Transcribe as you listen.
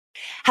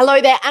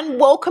Hello there and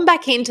welcome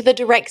back into the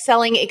Direct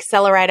Selling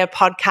Accelerator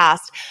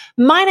podcast.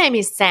 My name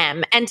is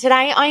Sam and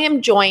today I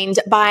am joined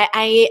by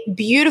a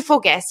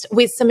beautiful guest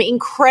with some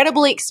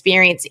incredible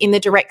experience in the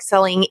direct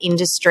selling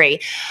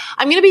industry.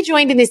 I'm going to be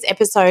joined in this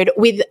episode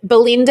with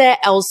Belinda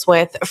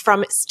Ellsworth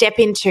from Step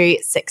Into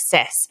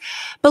Success.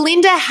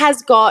 Belinda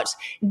has got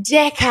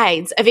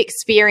decades of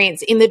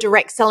experience in the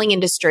direct selling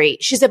industry.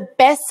 She's a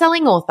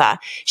best-selling author.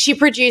 She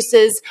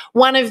produces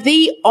one of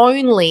the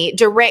only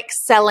direct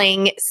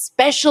selling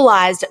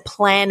specialized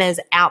planners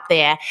out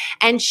there.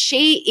 And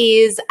she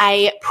is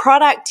a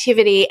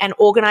productivity and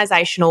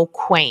organizational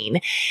queen.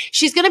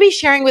 She's going to be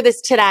sharing with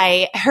us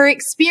today her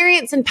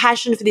experience and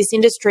passion for this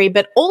industry,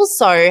 but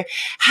also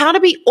how to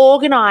be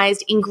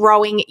organized in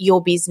growing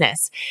your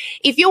business.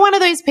 If you're one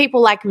of those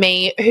people like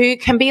me who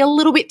can be a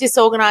little bit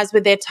disorganized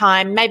with their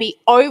time, maybe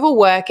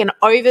overwork and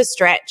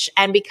overstretch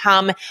and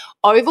become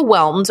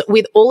overwhelmed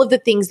with all of the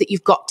things that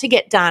you've got to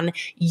get done,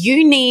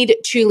 you need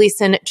to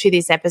listen to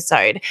this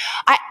episode.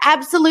 I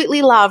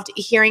absolutely loved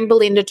hearing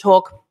Belinda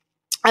talk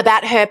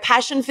about her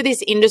passion for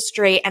this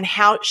industry and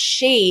how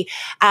she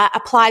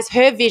applies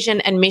her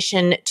vision and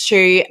mission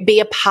to be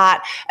a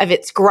part of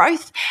its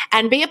growth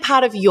and be a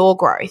part of your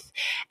growth.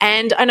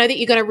 And I know that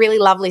you're going to really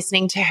love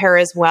listening to her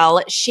as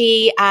well.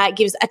 She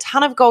gives a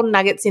ton of golden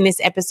nuggets in this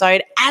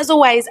episode. As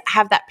always,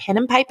 have that pen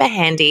and paper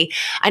handy.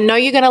 I know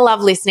you're going to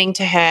love listening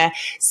to her.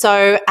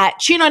 So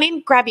tune on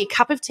in, grab your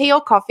cup of tea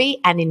or coffee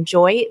and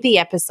enjoy the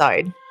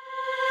episode.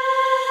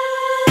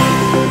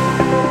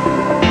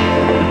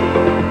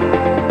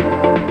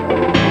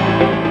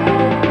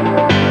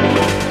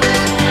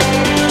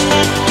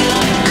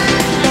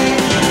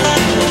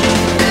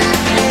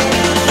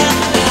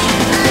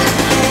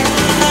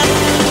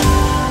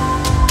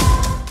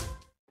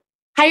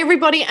 Hey,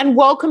 everybody, and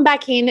welcome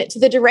back in to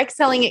the Direct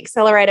Selling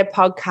Accelerator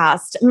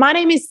podcast. My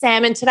name is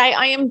Sam, and today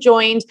I am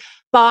joined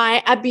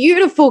by a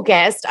beautiful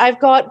guest. I've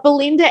got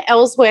Belinda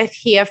Ellsworth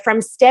here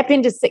from Step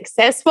Into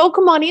Success.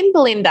 Welcome on in,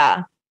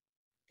 Belinda.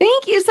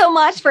 Thank you so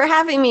much for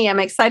having me. I'm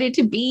excited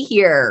to be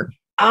here.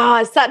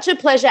 Such a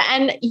pleasure.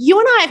 And you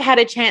and I have had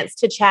a chance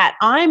to chat.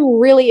 I'm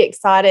really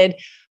excited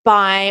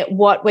by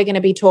what we're going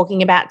to be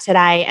talking about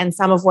today and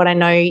some of what I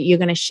know you're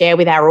going to share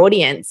with our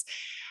audience.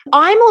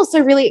 I'm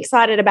also really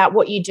excited about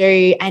what you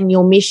do and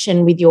your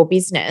mission with your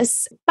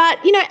business.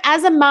 But, you know,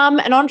 as a mum,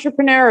 an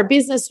entrepreneur, a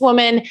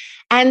businesswoman,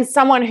 and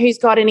someone who's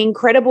got an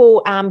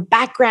incredible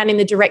background in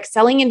the direct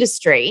selling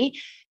industry,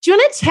 do you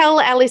want to tell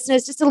our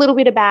listeners just a little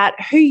bit about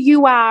who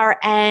you are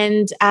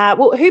and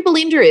who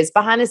Belinda is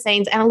behind the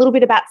scenes and a little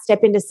bit about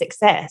Step Into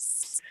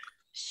Success?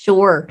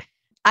 Sure.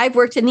 I've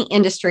worked in the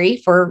industry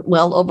for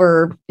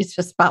it's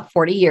just about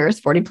 40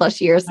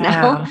 plus years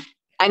now.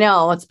 I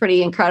know, it's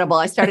pretty incredible.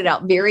 I started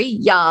out very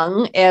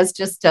young as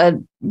just I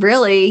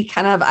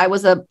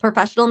was a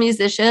professional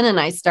musician and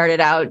I started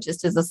out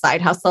just as a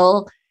side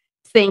hustle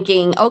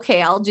thinking,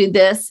 okay, I'll do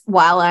this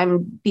while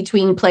I'm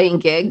between playing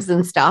gigs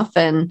and stuff.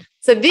 And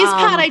so this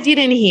part I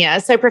didn't hear.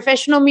 So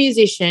professional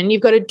musician,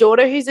 you've got a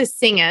daughter who's a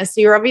singer.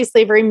 So you're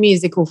obviously a very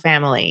musical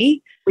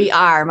family. We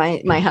are.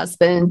 My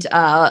husband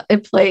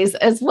plays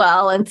as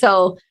well. And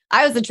so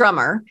I was a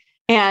drummer.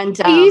 And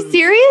are you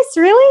serious?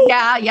 Really?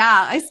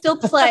 Yeah. I still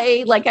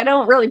play. I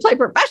don't really play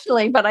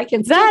professionally, but I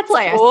can still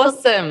play. That's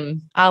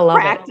awesome. I love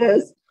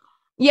practice. It.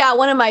 Yeah,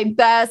 one of my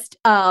best.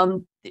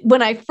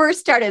 When I first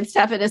started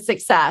Step Into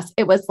Success,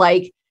 it was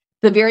like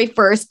the very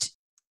first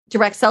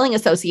Direct Selling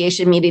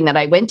Association meeting that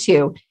I went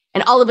to.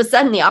 And all of a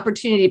sudden, the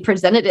opportunity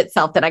presented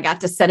itself that I got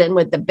to sit in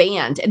with the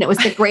band. And it was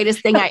the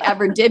greatest thing I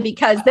ever did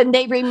because then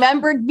they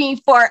remembered me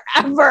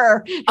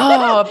forever.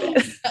 Oh,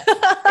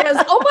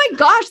 my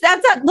gosh,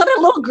 that's that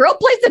little girl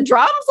plays the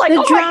drums.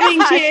 The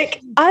drumming chick.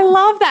 I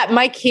love that.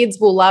 My kids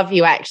will love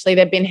you, actually.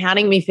 They've been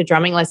hounding me for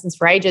drumming lessons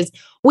for ages.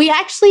 We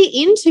actually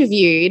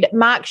interviewed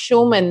Mark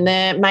Schulman,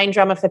 the main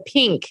drummer for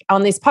Pink,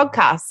 on this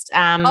podcast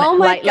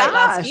late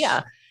last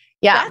year.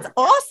 Yeah. That's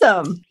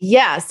awesome.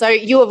 Yeah. So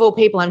you of all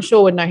people, I'm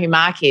sure would know who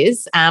Mark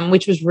is,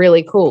 which was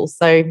really cool.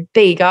 So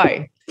there you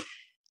go.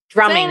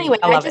 Drumming. So anyway,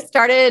 I just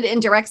started in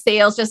direct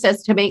sales just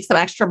as to make some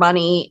extra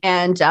money.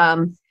 And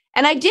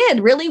I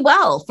did really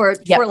well for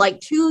like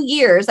 2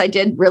 years. I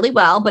did really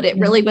well, but it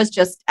really was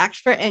just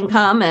extra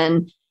income.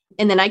 And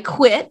then I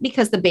quit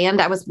because the band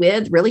I was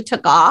with really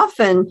took off.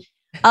 And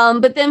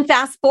but then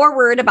fast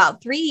forward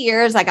about 3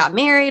 years, I got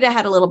married. I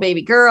had a little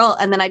baby girl.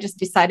 And then I just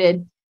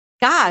decided,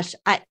 gosh,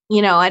 I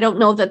don't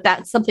know that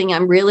that's something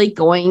I'm really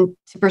going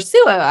to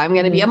pursue. I'm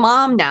going to be a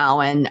mom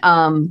now. And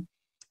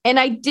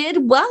I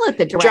did well at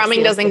the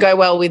drumming doesn't go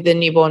well with the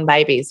newborn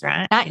babies,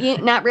 right?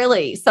 Not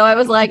really. So I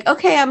was like,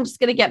 okay, I'm just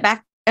going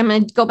to I'm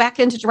going to go back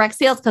into direct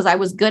sales because I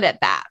was good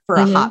at that for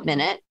a hot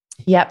minute.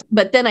 Yep.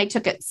 But then I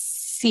took it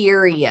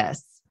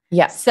serious.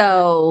 Yeah.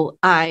 So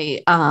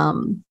I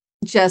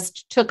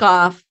just took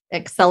off,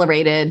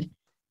 accelerated,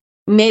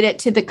 made it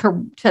to the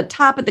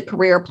top of the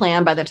career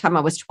plan by the time I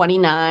was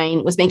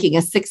 29, was making a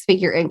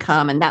 6-figure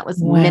income. And that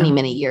was many,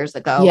 many years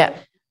ago. Yeah.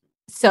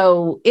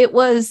 So it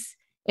was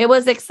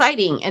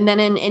exciting. And then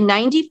in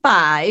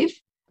 95,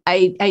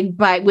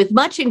 with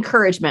much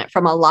encouragement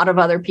from a lot of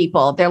other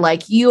people, they're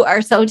like, you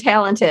are so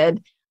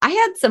talented. I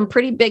had some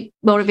pretty big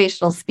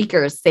motivational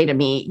speakers say to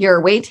me,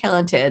 you're way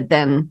talented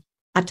than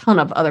a ton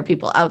of other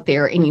people out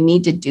there, and you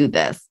need to do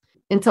this.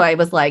 And so I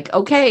was like,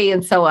 okay.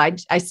 And so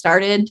I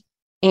started,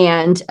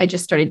 and I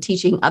just started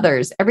teaching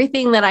others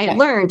everything that I had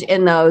learned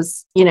in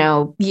those,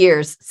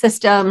 years,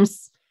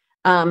 systems,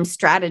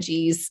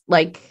 strategies.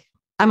 Like,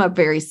 I'm a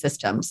very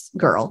systems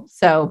girl.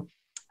 So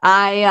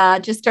I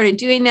just started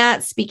doing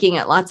that, speaking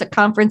at lots of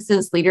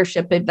conferences,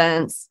 leadership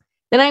events.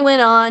 Then I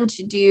went on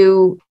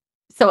to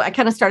so I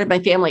kind of started my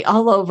family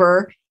all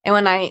over. And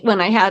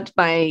when I had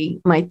my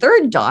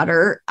third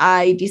daughter,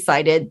 I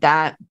decided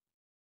that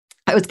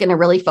I was going to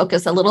really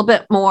focus a little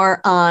bit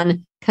more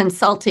on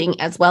consulting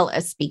as well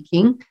as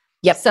speaking.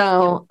 Yep.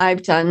 So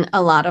I've done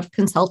a lot of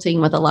consulting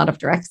with a lot of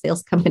direct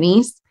sales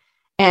companies,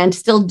 and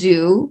still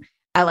do.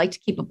 I like to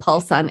keep a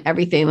pulse on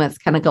everything that's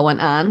kind of going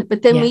on.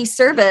 But then we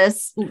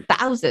service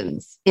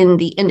thousands in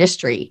the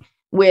industry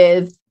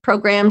with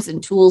programs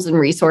and tools and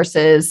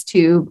resources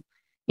to,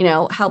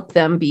 help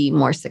them be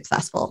more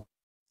successful.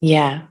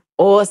 Yeah.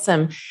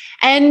 Awesome.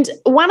 And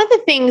one of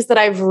the things that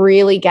I've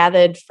really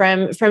gathered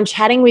from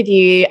chatting with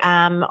you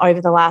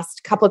over the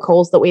last couple of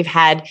calls that we've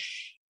had,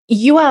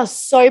 you are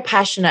so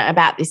passionate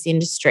about this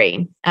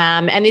industry.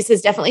 And this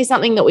is definitely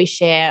something that we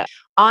share.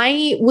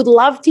 I would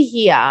love to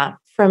hear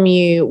from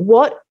you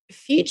what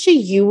future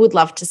you would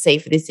love to see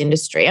for this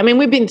industry. I mean,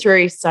 we've been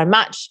through so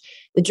much.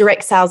 The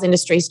direct sales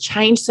industry has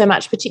changed so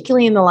much,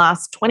 particularly in the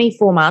last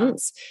 24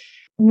 months.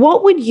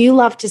 What would you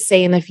love to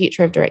see in the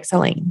future of direct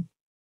selling?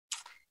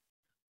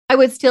 I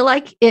would still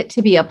like it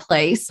to be a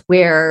place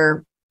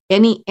where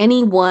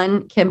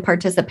anyone can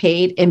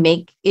participate and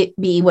make it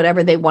be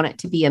whatever they want it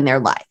to be in their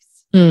lives.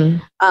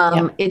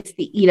 It's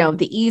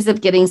the ease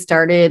of getting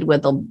started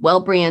with a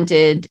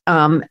well-branded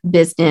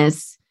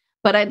business,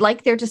 but I'd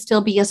like there to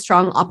still be a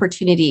strong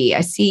opportunity. I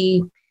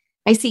see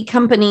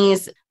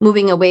companies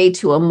moving away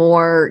to a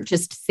more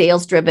just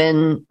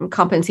sales-driven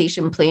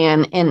compensation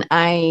plan, and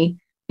I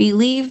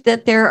believe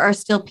that there are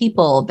still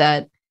people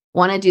that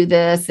want to do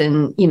this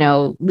and,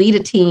 lead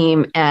a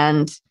team.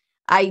 And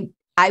I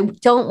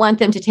don't want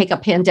them to take a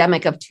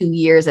pandemic of 2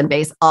 years and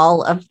base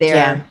all of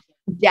their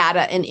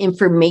data and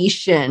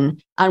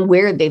information on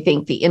where they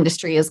think the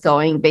industry is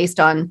going based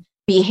on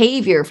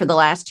behavior for the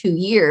last 2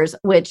 years,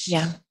 which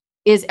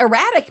is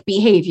erratic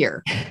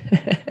behavior.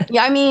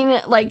 I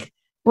mean, like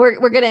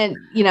we're going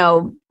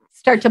to,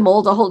 start to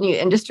mold a whole new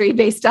industry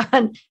based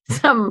on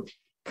some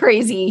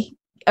crazy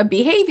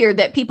behavior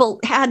that people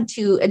had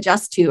to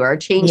adjust to or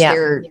change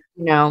their,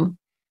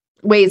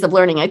 ways of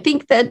learning. I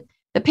think that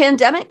the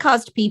pandemic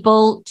caused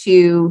people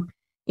to,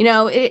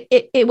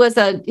 it's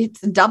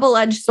a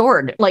double-edged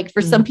sword. Like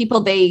for some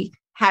people, they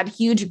had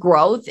huge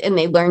growth and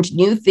they learned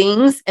new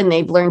things and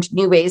they've learned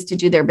new ways to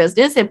do their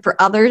business. And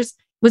for others,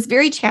 it was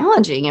very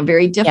challenging and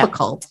very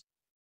difficult.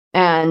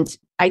 And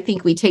I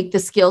think we take the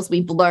skills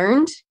we've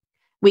learned,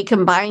 we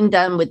combine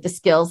them with the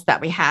skills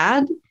that we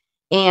had,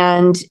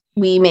 and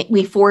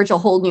we forge a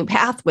whole new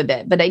path with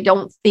it. But I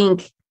don't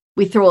think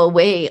we throw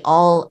away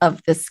all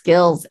of the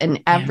skills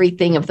and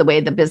everything of the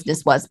way the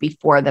business was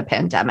before the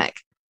pandemic.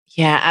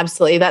 Yeah,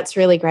 absolutely. That's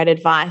really great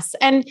advice.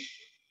 And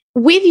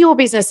with your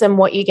business and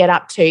what you get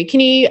up to,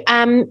 can you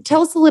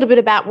tell us a little bit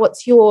about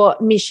what's your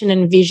mission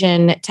and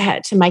vision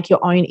to make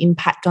your own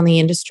impact on the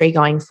industry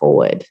going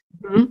forward?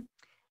 Mm-hmm.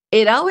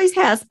 It always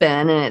has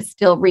been, and it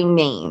still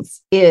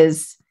remains,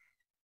 is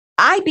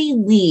I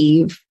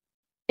believe,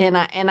 and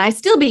I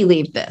still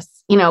believe this,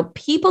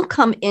 people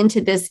come into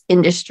this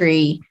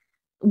industry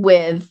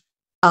with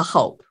a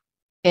hope.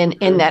 And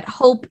that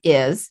hope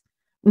is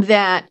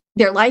that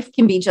their life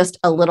can be just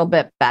a little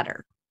bit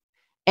better.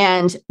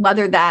 And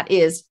whether that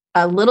is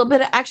a little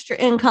bit of extra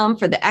income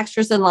for the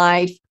extras in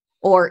life,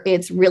 or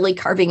it's really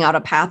carving out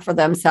a path for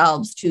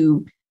themselves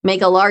to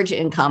make a large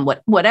income,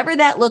 whatever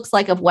that looks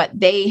like, of what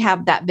they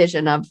have that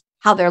vision of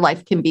how their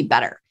life can be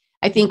better.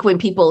 I think when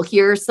people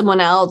hear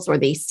someone else, or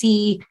they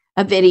see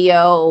a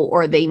video,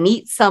 or they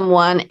meet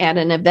someone at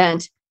an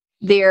event,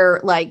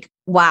 they're like,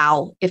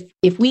 wow,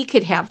 if we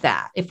could have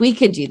that, if we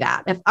could do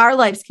that, if our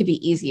lives could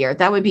be easier,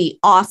 that would be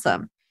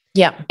awesome.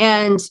 Yeah.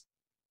 And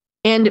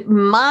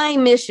my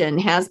mission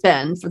has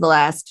been for the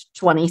last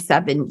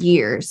 27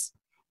 years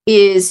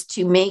is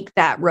to make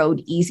that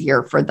road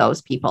easier for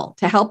those people,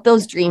 to help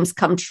those dreams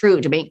come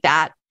true, to make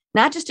that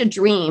not just a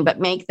dream, but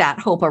make that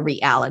hope a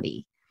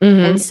reality.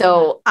 Mm-hmm. And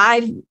so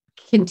I've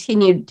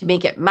continued to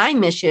make it my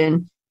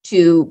mission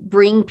to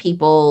bring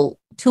people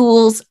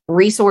tools,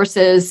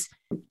 resources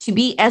to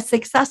be as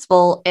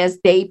successful as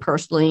they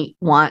personally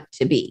want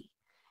to be.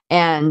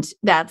 And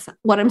that's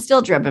what I'm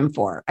still driven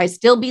for. I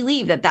still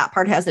believe that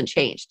part hasn't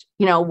changed.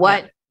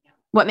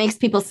 What makes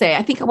people say,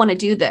 I think I want to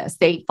do this?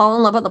 They fall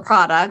in love with the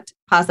product,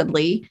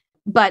 possibly,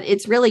 but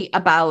it's really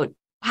about,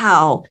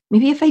 wow,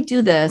 maybe if I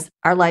do this,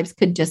 our lives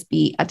could just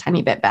be a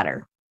tiny bit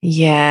better.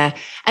 Yeah.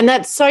 And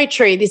that's so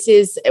true. This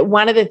is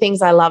one of the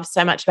things I love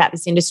so much about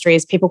this industry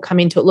is people come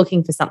into it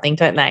looking for something,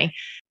 don't they?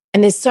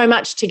 And there's so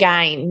much to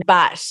gain,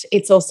 but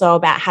it's also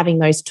about having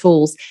those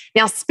tools.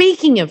 Now,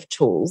 speaking of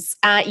tools,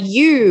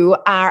 you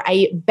are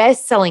a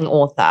best-selling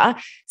author,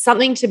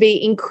 something to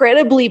be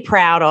incredibly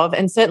proud of,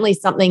 and certainly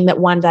something that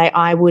one day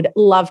I would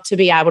love to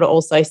be able to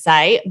also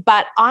say.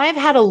 But I've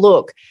had a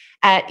look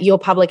at your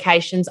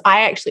publications.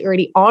 I actually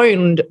already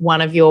owned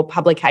one of your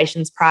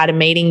publications prior to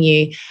meeting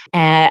you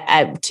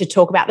to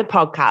talk about the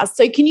podcast.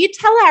 So can you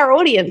tell our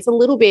audience a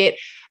little bit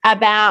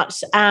about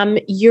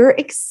your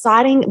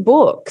exciting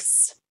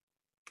books?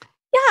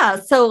 Yeah.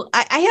 So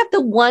I have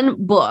the one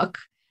book,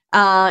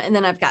 and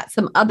then I've got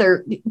some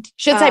other.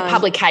 Should say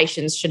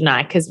publications, shouldn't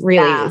I? Because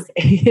really,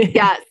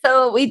 yeah.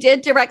 So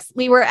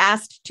we were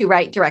asked to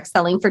write Direct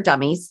Selling for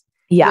Dummies,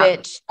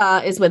 which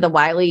is with a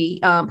Wiley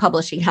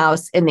publishing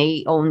house, and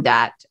they own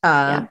that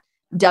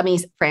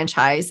Dummies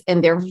franchise,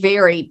 and they're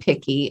very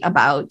picky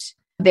about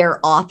their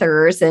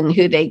authors and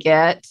who they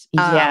get.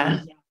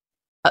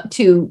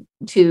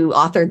 To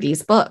author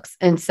these books.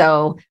 And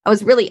so I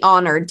was really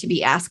honored to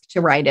be asked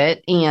to write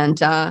it. And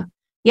and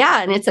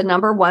it's a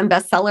 #1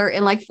 bestseller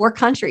in like 4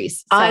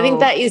 countries. So, I think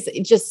that is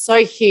just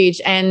so huge.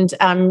 And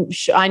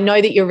I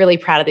know that you're really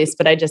proud of this,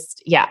 but I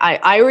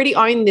already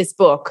own this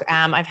book.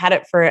 I've had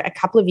it for a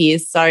couple of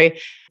years. So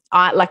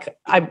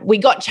we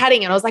got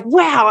chatting and I was like,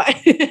 wow,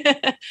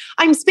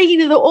 I'm speaking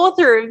to the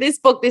author of this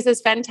book. This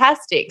is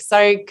fantastic.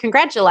 So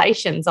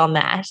congratulations on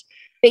that.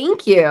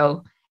 Thank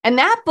you. And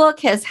that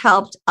book has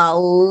helped a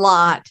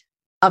lot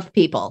of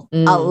people,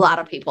 a lot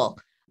of people.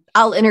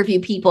 I'll interview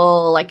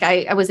people. Like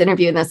I was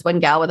interviewing this one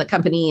gal with a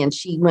company, and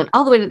she went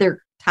all the way to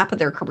their top of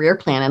their career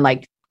plan and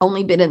like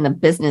only been in the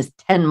business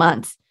 10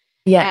 months.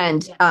 Yeah.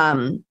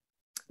 And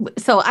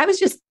so I was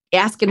just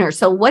asking her,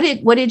 so what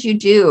did you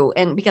do?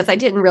 And because I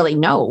didn't really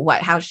know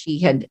how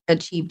she had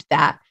achieved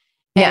that.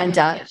 Yeah.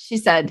 And she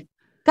said,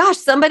 gosh,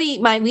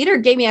 my leader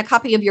gave me a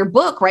copy of your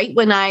book right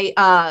when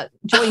I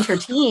joined her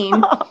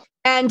team.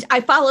 And I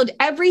followed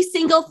every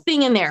single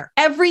thing in there,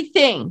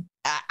 everything.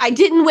 I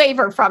didn't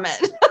waver from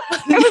it.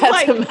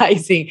 That's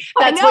amazing.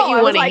 That's what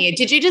you want to hear.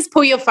 Did you just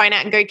pull your phone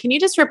out and go, can you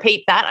just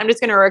repeat that? I'm just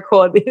going to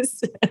record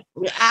this.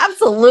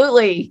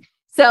 Absolutely.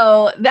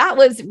 So that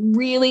was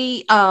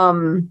really,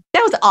 that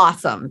was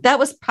awesome. That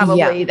was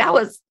probably,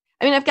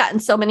 I've gotten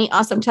so many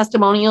awesome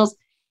testimonials.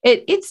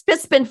 It's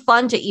just been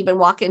fun to even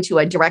walk into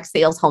a direct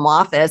sales home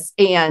office,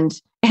 and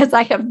as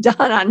I have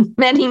done on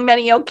many,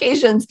 many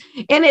occasions,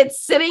 and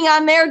it's sitting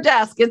on their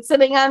desk, it's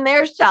sitting on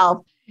their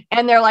shelf.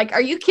 And they're like,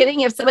 are you kidding?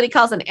 If somebody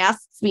calls and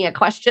asks me a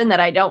question that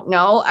I don't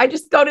know, I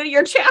just go to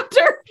your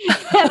chapter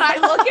and I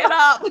look it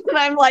up and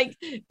I'm like,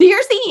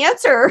 here's the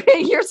answer.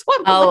 Here's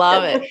what I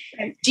love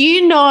it. Do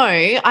you know,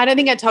 I don't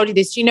think I told you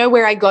this. Do you know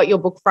where I got your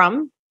book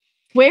from?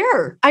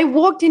 Where? I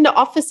walked into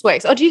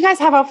Officeworks. Oh, do you guys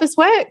have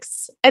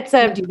Officeworks? I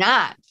do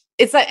not.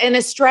 It's like in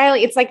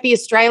Australia, it's like the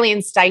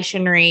Australian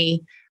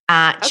stationery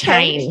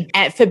chain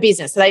for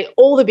business. So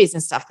all the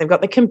business stuff, they've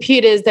got the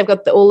computers, they've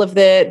got all of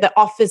the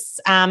office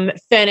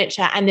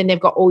furniture, and then they've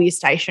got all your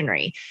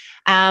stationery.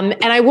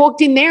 And I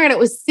walked in there and it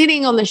was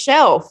sitting on the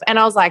shelf and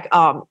I was like,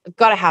 oh, I've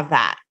got to have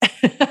that.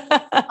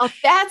 Oh,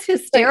 that's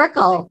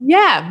hysterical.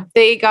 Yeah,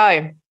 there you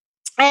go.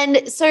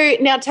 And so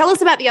now tell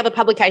us about the other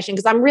publication,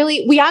 because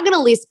we are going to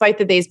list both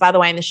of these, by the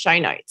way, in the show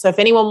notes. So if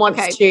anyone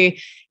wants to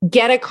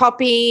get a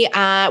copy,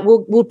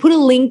 we'll put a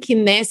link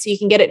in there so you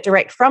can get it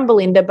direct from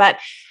Belinda. But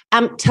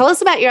tell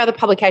us about your other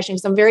publication,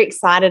 because I'm very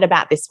excited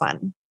about this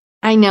one.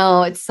 I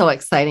know, it's so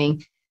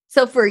exciting.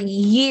 So for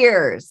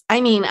years, I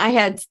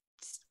had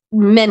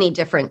many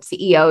different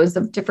CEOs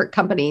of different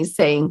companies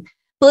saying,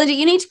 Belinda,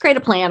 you need to create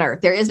a planner.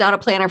 There is not a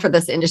planner for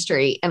this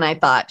industry. And I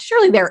thought,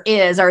 surely there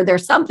is, or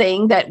there's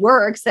something that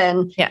works.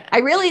 And I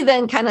really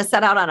then kind of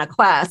set out on a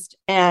quest,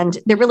 and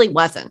there really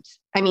wasn't.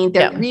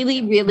 There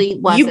really, really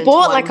wasn't. You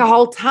bought like a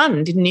whole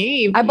ton, didn't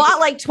you? I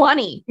bought like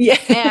 20. Yeah.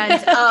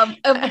 And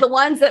of the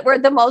ones that were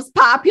the most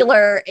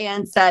popular,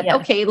 and said,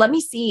 okay, let me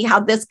see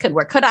how this could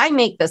work. Could I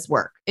make this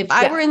work? If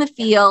I were in the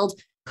field,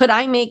 could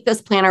I make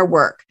this planner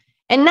work?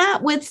 And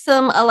not with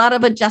a lot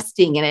of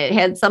adjusting in it. It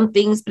had some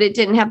things, but it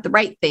didn't have the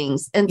right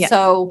things. And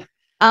so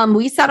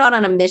we set out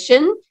on a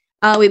mission.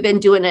 We've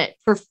been doing it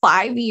for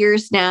 5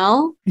 years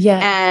now. Yeah.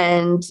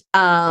 And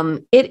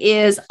it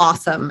is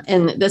awesome.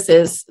 And this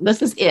is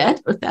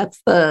it. That's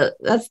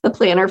the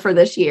planner for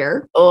this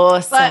year.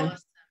 Awesome. But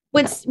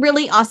what's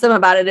really awesome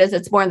about it is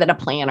it's more than a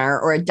planner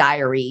or a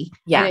diary.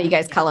 Yeah. I know you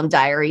guys call them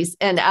diaries.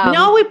 And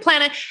no, we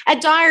plan it. A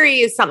diary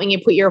is something you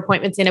put your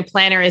appointments in. A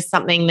planner is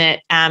something that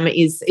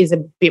is a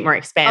bit more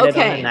expanded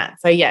on than that.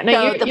 So yeah.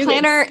 No, the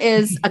planner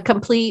is a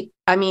complete,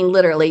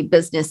 literally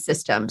business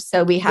system.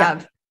 So we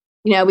have,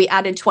 we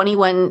added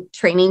 21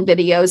 training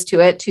videos to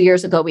it. 2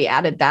 years ago, we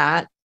added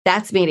that.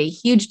 That's made a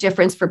huge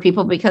difference for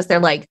people, because they're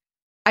like,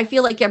 I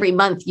feel like every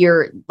month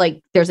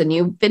there's a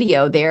new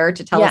video there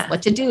to tell us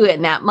what to do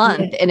in that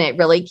month. And it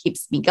really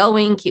keeps me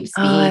going, keeps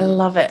me I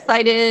love it.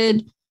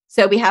 Excited.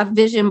 So we have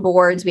vision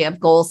boards, we have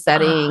goal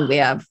setting, we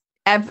have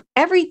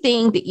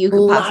everything that you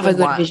could possibly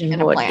want vision in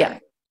board. A plan. Yeah.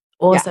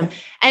 Awesome. Yeah.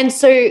 And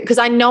so, because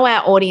I know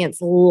our audience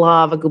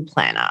love a good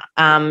planner.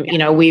 You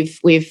know, we've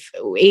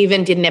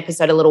even did an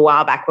episode a little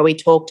while back where we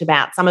talked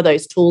about some of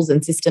those tools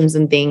and systems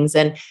and things,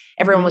 and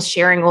everyone was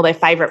sharing all their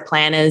favorite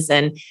planners.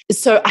 And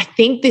so I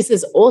think this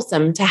is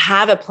awesome to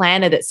have a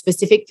planner that's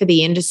specific for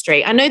the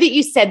industry. I know that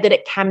you said that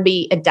it can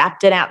be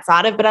adapted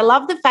outside of, but I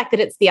love the fact that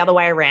it's the other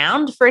way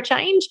around for a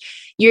change.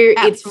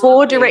 It's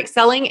for direct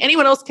selling.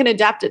 Anyone else can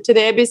adapt it to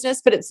their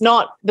business, but it's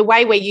not the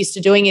way we're used to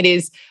doing it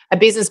is a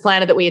business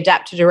planner that we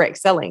adapt to direct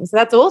selling. So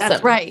that's awesome.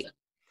 That's right.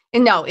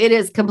 And no, it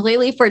is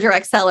completely for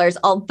direct sellers,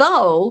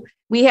 although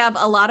we have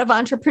a lot of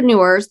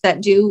entrepreneurs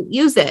that do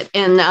use it.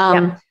 And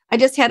I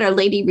just had a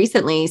lady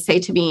recently say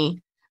to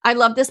me, I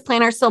love this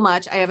planner so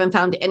much. I haven't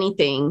found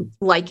anything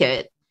like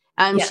it.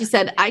 And she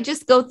said, I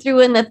just go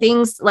through in the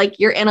things like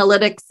your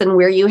analytics and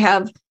where you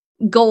have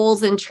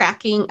goals and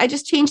tracking. I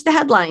just change the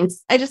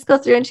headlines. I just go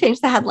through and change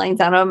the headlines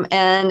on them,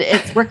 and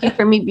it's working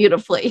for me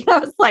beautifully. I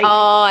was like,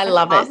 oh, I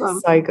love awesome.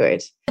 It. So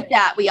good.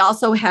 Yeah. We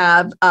also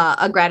have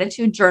a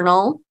gratitude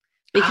journal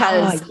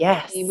because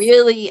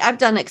I've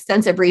done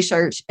extensive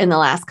research in the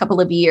last couple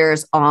of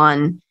years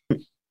on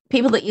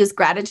people that use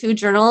gratitude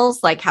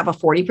journals, like have a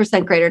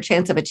 40% greater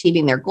chance of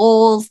achieving their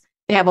goals.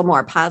 They have a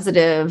more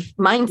positive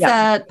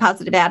mindset,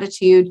 positive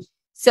attitude.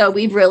 So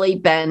we've really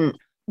been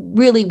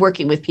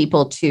working with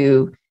people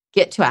to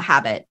get to a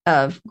habit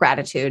of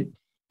gratitude.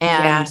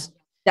 And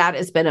that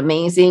has been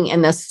amazing.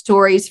 And the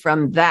stories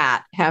from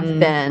that have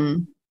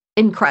been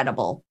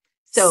incredible.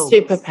 So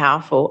super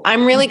powerful.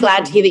 I'm really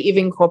glad to hear that you've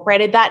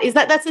incorporated that.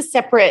 That's a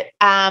separate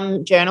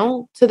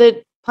journal to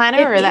the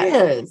planner? It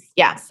is.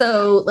 Yeah.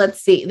 So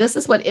let's see. This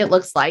is what it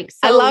looks like. So,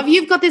 I love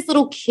you've got this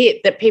little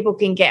kit that people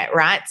can get,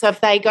 right? So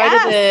if they go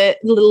to the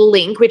little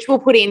link, which we'll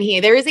put in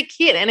here, there is a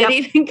kit and it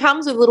even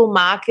comes with little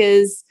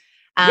markers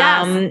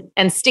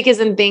and stickers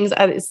and things.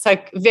 It's so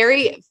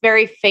very,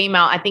 very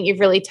female. I think you've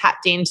really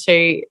tapped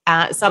into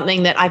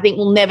something that I think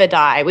will never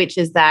die, which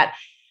is that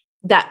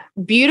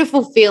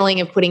beautiful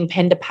feeling of putting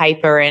pen to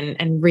paper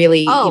and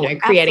really,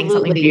 creating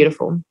something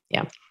beautiful.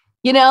 Yeah.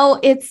 You know,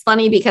 it's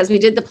funny because we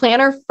did the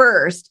planner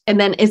first. And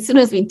then as soon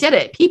as we did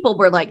it, people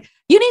were like,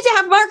 you need to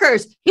have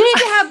markers. You need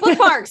to have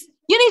bookmarks.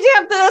 You need to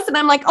have this. And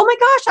I'm like, oh my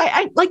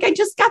gosh, I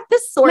just got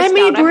this source. Let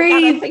me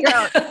breathe.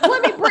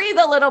 Let me breathe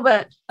a little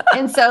bit.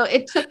 And so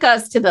it took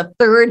us to the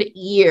third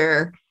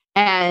year.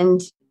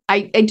 And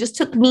it just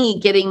took me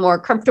getting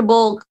more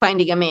comfortable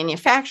finding a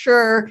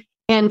manufacturer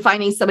and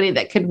finding somebody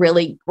that could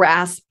really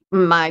grasp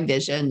my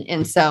vision.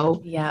 And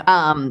so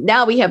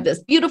now we have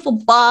this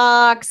beautiful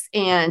box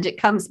and it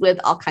comes with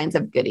all kinds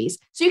of goodies.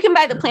 So you can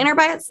buy the planner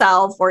by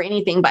itself or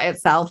anything by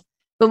itself.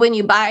 But when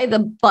you buy the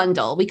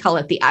bundle, we call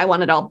it the I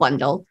Want It All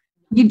bundle,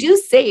 you do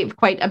save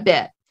quite a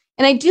bit.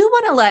 And I do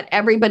want to let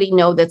everybody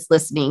know that's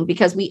listening,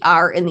 because we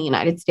are in the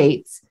United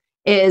States,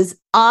 is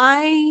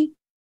I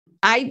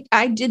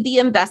did the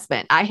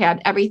investment. I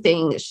had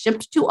everything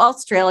shipped to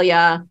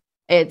Australia.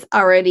 It's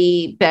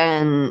already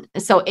been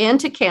and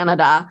to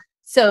Canada.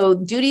 So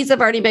duties have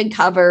already been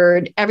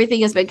covered.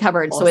 Everything has been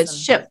covered. Awesome. So it's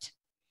shipped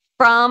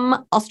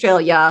from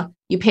Australia.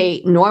 You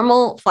pay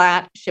normal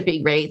flat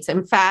shipping rates.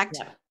 In fact,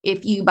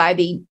 if you buy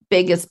the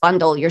biggest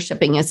bundle, your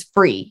shipping is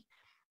free.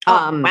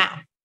 Wow.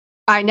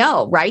 I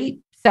know, right?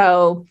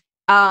 So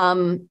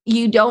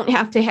you don't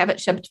have to have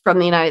it shipped from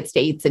the United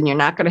States, and you're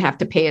not going to have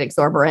to pay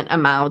exorbitant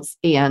amounts.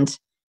 And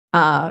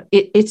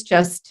it's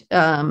just,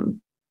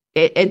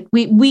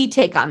 we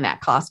take on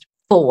that cost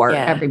for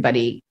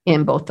everybody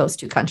in both those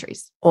two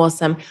countries.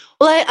 Awesome.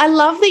 Well, I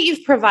love that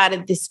you've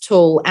provided this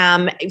tool.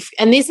 And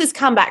this has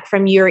come back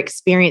from your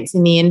experience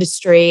in the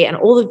industry and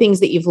all the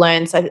things that you've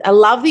learned. So I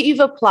love that you've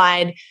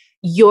applied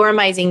your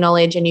amazing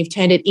knowledge and you've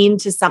turned it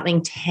into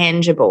something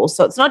tangible.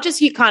 So it's not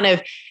just you kind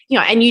of,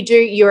 and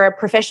you're a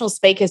professional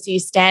speaker, so you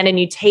stand and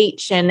you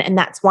teach and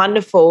that's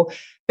wonderful.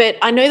 But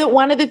I know that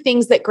one of the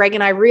things that Greg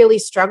and I really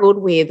struggled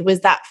with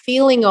was that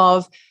feeling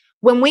of,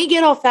 when we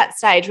get off that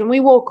stage, when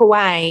we walk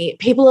away,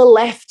 people are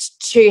left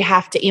to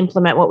have to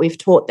implement what we've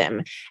taught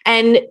them.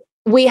 And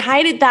we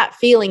hated that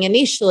feeling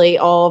initially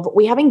of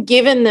we haven't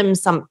given them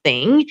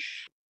something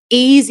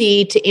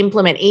easy to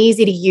implement,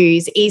 easy to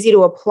use, easy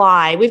to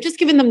apply. We've just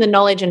given them the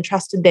knowledge and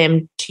trusted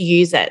them to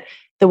use it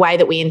the way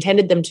that we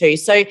intended them to.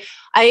 So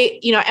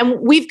and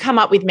we've come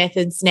up with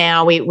methods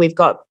now. We've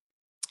got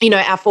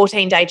our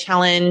 14-day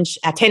challenge,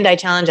 our 10-day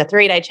challenge, our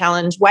 3-day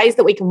challenge, ways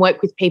that we can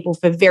work with people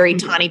for very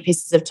tiny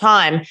pieces of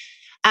time.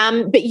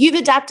 But you've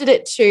adapted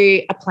it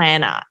to a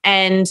planner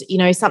and,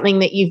 something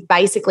that you've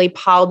basically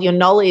piled your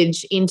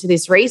knowledge into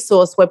this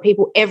resource where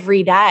people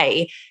every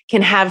day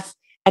can have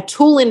a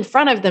tool in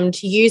front of them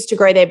to use to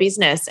grow their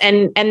business.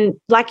 And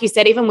like you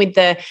said, even with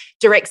the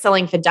Direct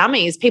Selling for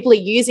Dummies, people are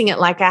using it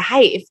like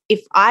hey,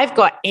 if I've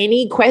got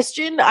any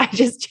question, I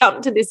just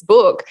jump to this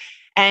book.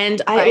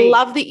 And I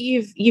love that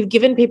you've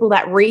given people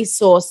that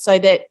resource so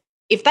that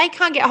if they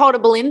can't get hold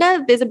of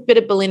Belinda, there's a bit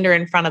of Belinda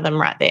in front of them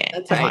right there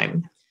at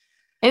home.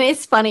 And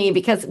it's funny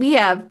because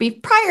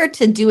prior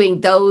to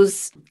doing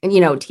those,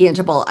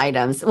 tangible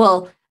items,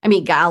 well, I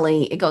mean,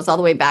 golly, it goes all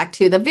the way back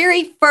to the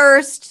very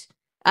first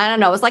I don't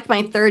know, it was like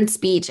my third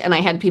speech, and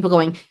I had people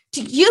going,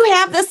 do you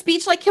have this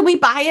speech? Like, can we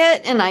buy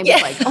it? And I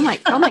was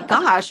like, oh my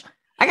gosh,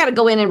 I got to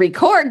go in and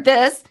record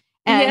this.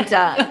 And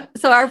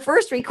so our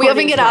first recording. We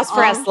often get asked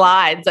for our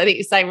slides. I think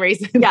the same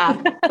reason.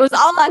 Yeah, it was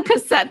all on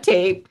cassette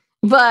tape.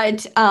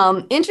 But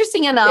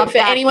interesting enough, for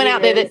anyone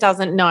out there that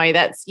doesn't know,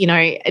 that's,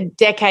 a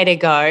decade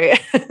ago.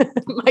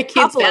 My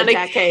kids found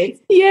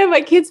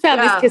my kids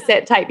found this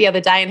cassette tape the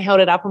other day and held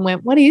it up and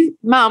went,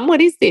 Mum,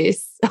 what is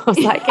this? I was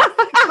like,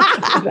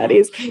 that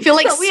is. I feel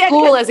like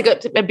school has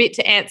got a bit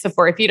to answer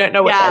for if you don't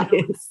know what that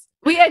is.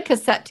 We had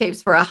cassette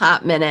tapes for a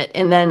hot minute,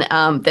 and then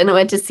it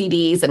went to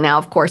CDs, and now,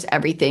 of course,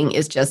 everything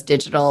is just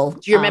digital.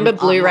 Do you remember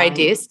Blu-ray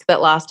disc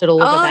that lasted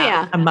all of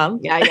about a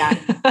month?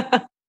 Yeah.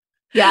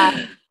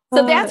 Yeah.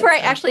 So that's where I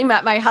actually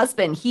met my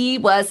husband. He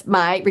was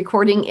my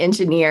recording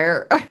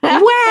engineer.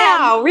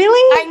 Wow,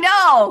 really? I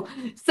know.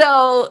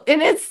 So,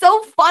 and it's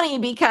so funny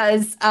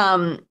because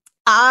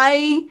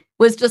I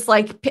was just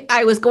like,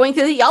 I was going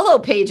through the yellow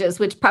pages,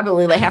 which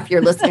probably like half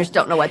your listeners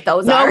don't know what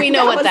those are. No, we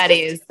know what that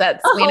is.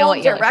 We know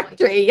what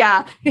directory.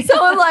 Yeah. So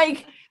I'm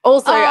like,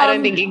 also, I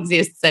don't think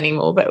exists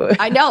anymore, but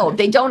I know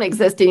they don't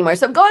exist anymore.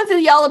 So I'm going through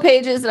the yellow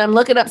pages and I'm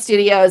looking up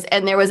studios,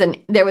 and there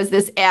was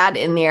this ad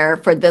in there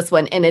for this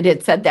one, and it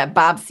had said that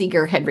Bob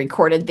Seger had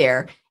recorded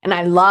there, and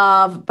I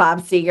love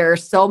Bob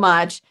Seger so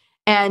much.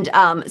 And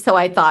so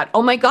I thought,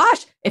 oh my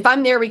gosh, if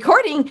I'm there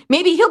recording,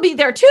 maybe he'll be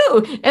there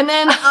too, and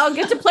then I'll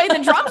get to play the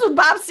drums with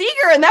Bob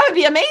Seger, and that would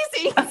be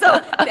amazing.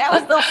 So that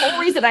was the whole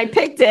reason I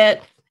picked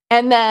it.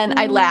 And then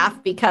I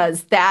laughed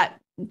because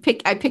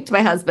I picked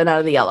my husband out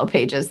of the yellow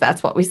pages.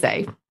 That's what we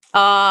say. Oh,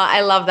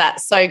 I love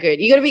that. So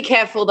good. You got to be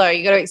careful though.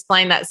 You got to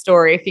explain that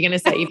story if you're going to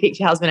say you picked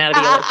your husband out of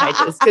the yellow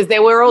pages, because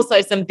there were also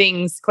some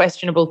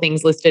questionable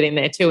things listed in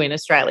there too in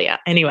Australia.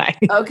 Anyway.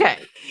 Okay.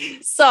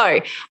 So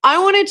I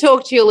want to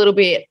talk to you a little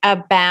bit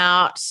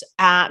about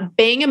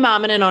being a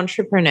mum and an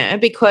entrepreneur,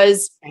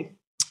 because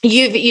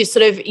you've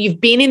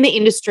been in the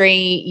industry,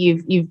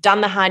 you've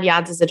done the hard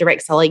yards as a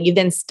direct seller, you've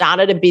then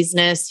started a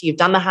business, you've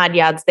done the hard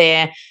yards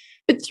there.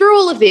 But through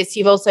all of this,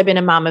 you've also been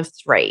a mum of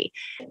 3.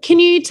 Can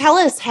you tell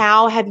us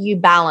how have you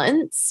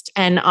balanced,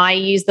 and I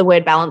use the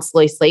word balance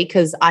loosely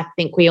because I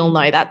think we all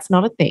know that's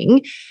not a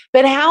thing,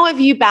 but how have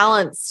you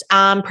balanced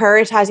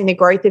prioritizing the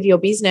growth of your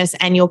business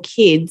and your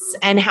kids,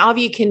 and how have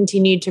you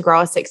continued to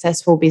grow a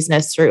successful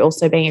business through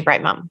also being a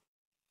great mum?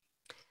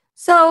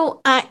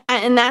 So,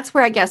 and that's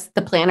where I guess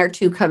the planner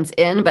too comes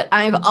in, but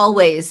I've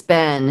always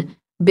been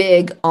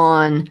big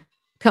on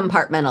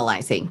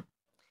compartmentalizing.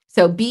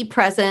 So be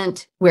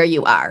present where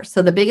you are.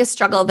 So the biggest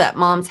struggle that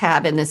moms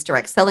have in this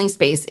direct selling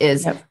space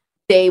is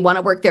they want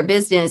to work their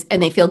business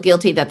and they feel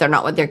guilty that they're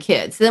not with their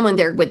kids. Then when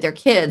they're with their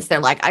kids, they're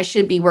like, I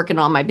should be working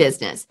on my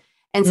business.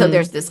 And so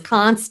there's this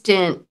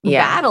constant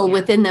battle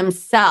within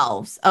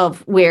themselves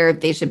of where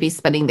they should be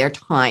spending their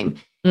time.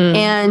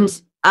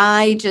 And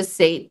I just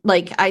say,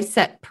 like, I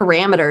set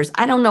parameters.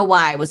 I don't know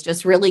why. I was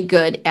just really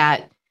good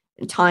at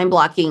time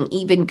blocking,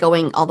 even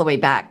going all the way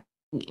back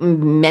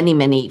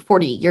many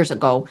 40 years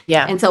ago.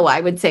 Yeah. And so I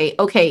would say,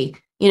 okay,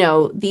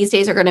 these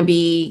days are going to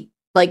be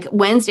like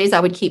Wednesdays I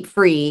would keep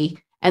free.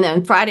 And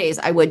then Fridays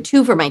I would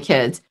too for my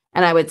kids.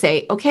 And I would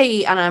say,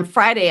 okay. And on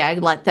Friday I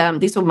let them,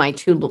 these were my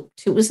two,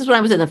 this is when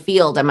I was in the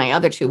field and my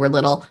other 2 were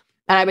little.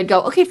 And I would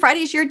go, okay,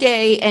 Friday's your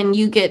day. And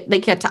they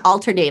get to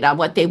alternate on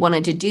what they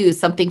wanted to do,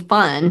 something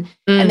fun.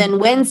 And then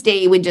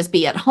Wednesday would just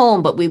be at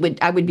home, but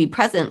I would be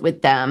present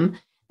with them.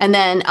 And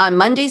then on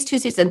Mondays,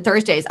 Tuesdays, and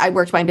Thursdays, I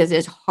worked my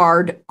business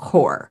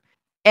hardcore.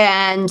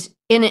 And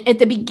at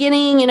the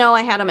beginning,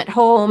 I had them at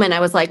home and I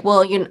was like,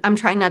 well, I'm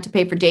trying not to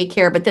pay for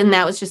daycare, but then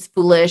that was just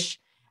foolish.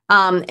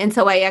 And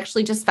so I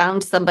actually just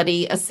found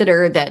a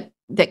sitter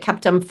that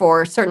kept them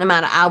for a certain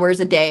amount of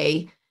hours a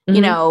day,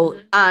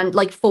 on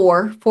like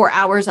 4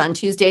 hours on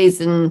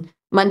Tuesdays and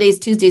Mondays,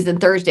 Tuesdays, and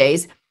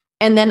Thursdays.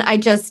 And then I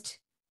just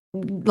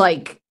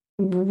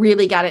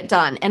really got it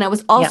done. And I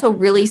was also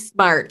really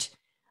smart.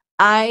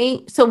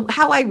 So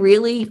how I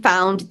really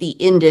found the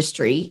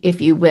industry,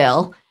 if you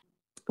will,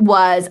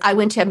 was I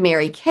went to a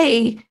Mary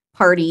Kay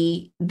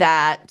party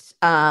that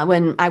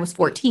when I was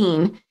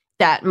 14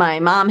 that my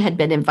mom had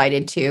been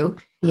invited to.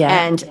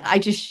 Yeah. And I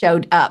just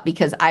showed up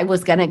because I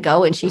was going to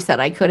go and she said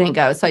I couldn't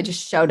go. So I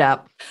just showed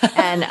up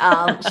and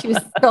she was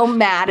so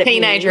mad at me.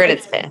 Teenager at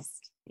its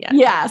best. Yeah.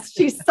 Yes,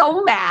 she's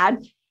so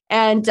mad.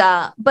 And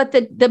but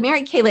the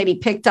Mary Kay lady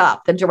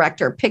the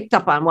director picked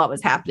up on what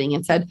was happening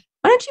and said,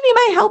 why don't you be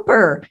my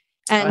helper?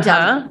 And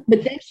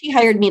but then she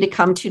hired me to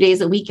come 2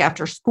 days a week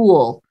after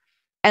school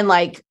and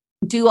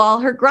do all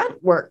her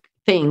grunt work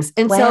things.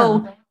 And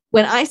so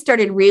when I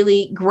started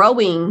really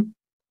growing,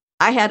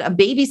 I had a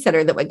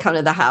babysitter that would come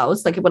to the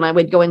house, like when I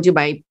would go and do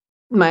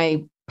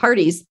my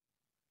parties.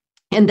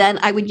 And then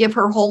I would give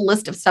her a whole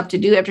list of stuff to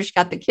do after she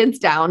got the kids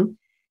down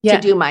to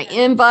do my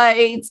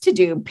invites, to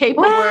do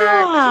paperwork.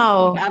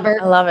 Wow. I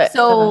love it.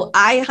 So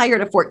I hired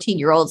a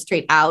 14-year-old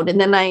straight out.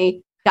 And then I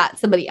got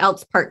somebody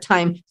else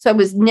part-time. So I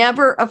was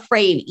never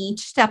afraid each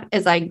step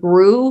as I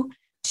grew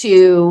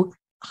to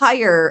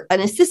hire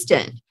an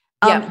assistant,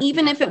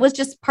 even if it was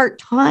just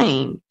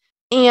part-time.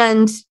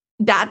 And,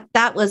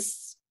 that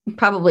was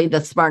probably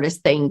the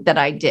smartest thing that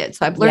I did.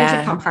 So I've learned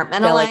to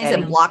compartmentalize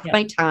and block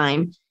my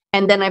time.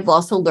 And then I've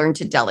also learned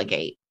to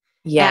delegate.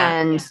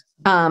 And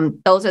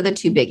those are the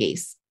two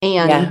biggies.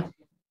 And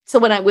so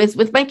when I was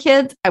with my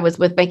kids, I was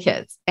with my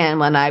kids. And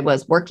when I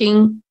was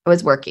working, I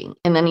was working.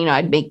 And then,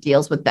 I'd make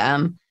deals with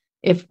them.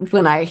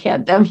 When I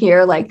had them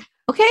here, like,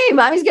 okay,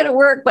 mommy's going to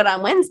work, but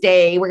on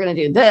Wednesday, we're going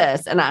to do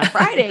this. And on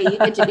Friday, you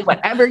get to do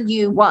whatever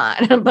you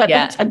want.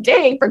 But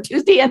today, for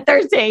Tuesday and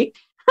Thursday,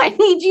 I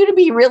need you to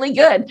be really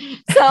good.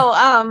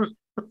 So,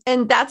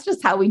 and that's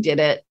just how we did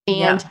it.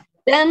 And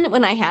then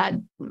when I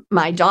had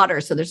my daughter,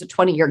 so there's a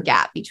 20-year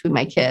gap between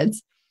my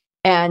kids.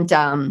 And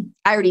I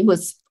already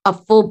was a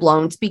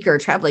full-blown speaker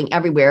traveling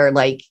everywhere,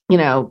 like,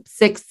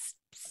 6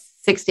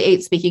 to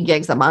 8 speaking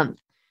gigs a month.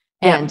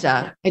 And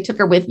I took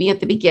her with me at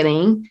the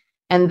beginning.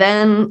 And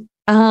then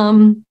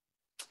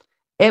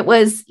it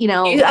was,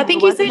 I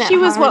think you said she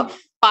was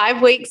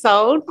 5 weeks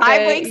old?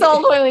 5 weeks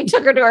old when we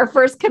took her to our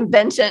first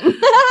convention.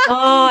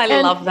 Oh,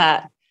 I love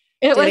that.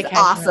 It was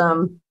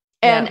awesome.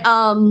 And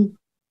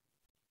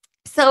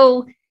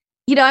so,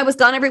 I was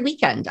gone every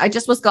weekend. I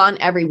just was gone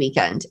every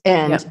weekend.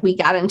 And we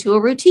got into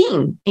a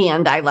routine.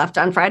 And I left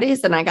on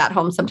Fridays and I got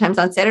home sometimes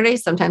on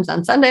Saturdays, sometimes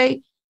on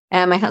Sunday.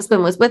 And my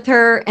husband was with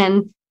her.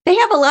 And they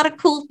have a lot of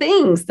cool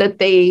things that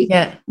they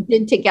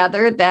did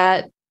together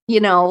that,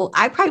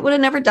 I probably would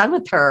have never done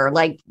with her,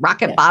 like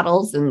rocket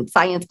bottles and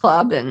science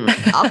club and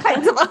all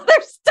kinds of other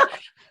stuff.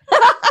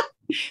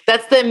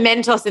 That's the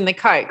Mentos in the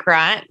Coke,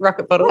 right?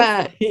 Rocket bottles.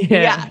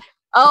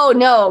 Oh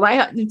no,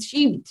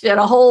 she did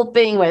a whole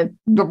thing with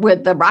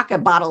the rocket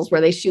bottles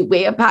where they shoot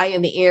way up high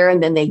in the air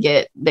and then they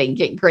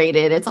get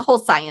graded. It's a whole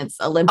science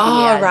Olympiad.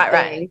 Oh,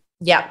 right.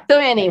 Yeah. So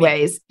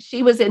anyways,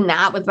 she was in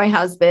that with my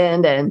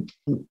husband and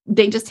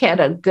they just had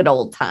a good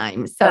old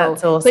time. So,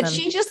 that's awesome. But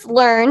she just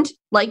learned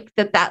like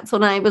that's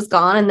when I was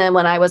gone. And then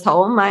when I was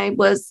home, I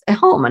was at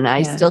home and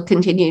I still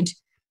continued.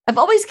 I've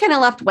always kind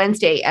of left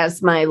Wednesday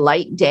as my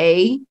light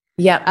day.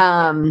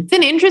 Yeah. It's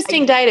an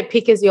interesting day to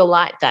pick as your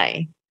light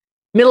day.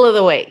 Middle of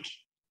the week.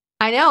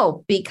 I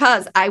know,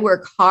 because I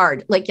work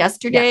hard. Like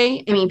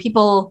yesterday, I mean,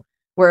 people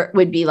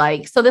would be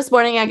like, so this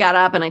morning I got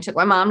up and I took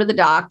my mom to the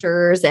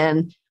doctors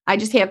and I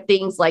just have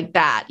things like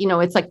that.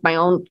 It's like my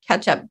own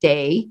catch up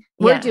day.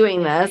 We're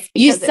doing this.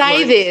 You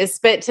say this,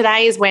 but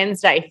today is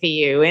Wednesday for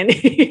you. And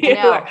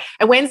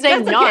a Wednesday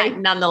night,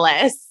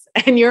 nonetheless.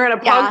 And you're on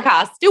a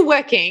podcast, still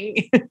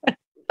working.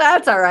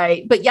 That's all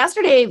right. But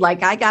yesterday,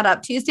 like I got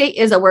up, Tuesday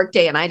is a work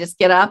day and I just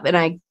get up and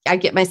I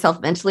get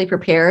myself mentally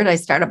prepared. I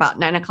start about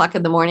 9:00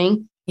 in the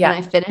morning. And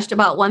I finished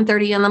about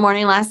 1:30 in the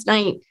morning last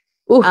night.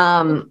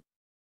 And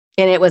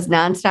it was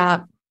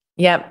nonstop.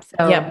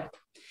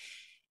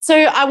 So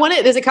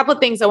there's a couple of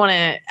things I want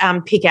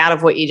to pick out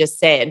of what you just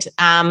said.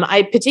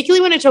 I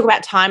particularly want to talk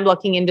about time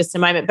blocking in just a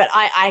moment, but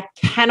I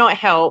cannot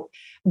help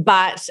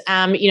but,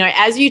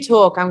 as you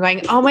talk, I'm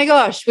going, oh my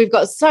gosh, we've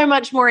got so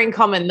much more in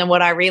common than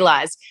what I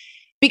realized.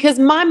 Because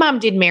my mum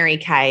did Mary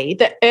Kay.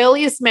 The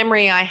earliest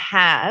memory I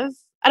have,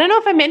 I don't know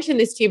if I mentioned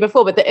this to you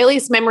before, but the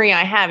earliest memory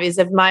I have is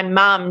of my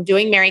mum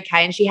doing Mary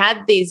Kay, and she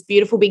had these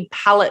beautiful big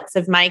palettes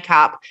of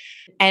makeup.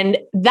 And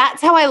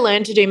that's how I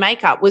learned to do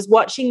makeup, was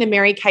watching the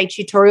Mary Kay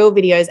tutorial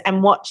videos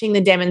and watching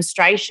the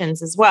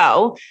demonstrations as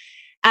well.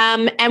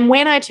 And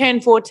when I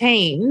turned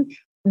 14,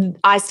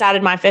 I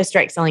started my first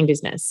direct selling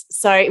business.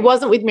 So it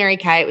wasn't with Mary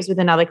Kay, it was with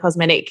another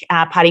cosmetic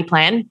party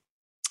plan.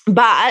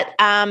 But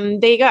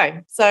there you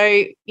go.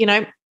 So,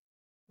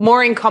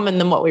 more in common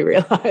than what we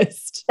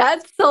realized.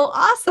 That's so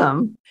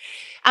awesome.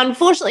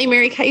 Unfortunately,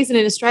 Mary Kay isn't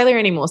in Australia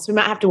anymore, so we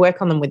might have to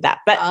work on them with that.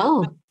 But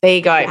there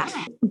you go. Yeah.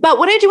 But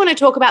what I do want to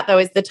talk about, though,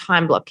 is the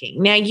time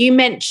blocking. Now, you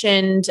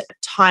mentioned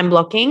time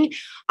blocking.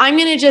 I'm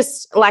going to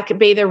just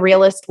be the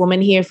realist woman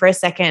here for a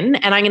second,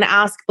 and I'm going to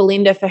ask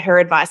Belinda for her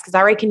advice because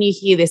I reckon you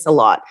hear this a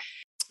lot.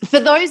 For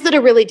those that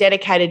are really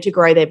dedicated to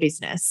grow their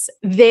business,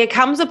 there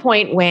comes a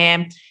point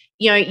where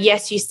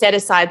yes, you set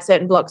aside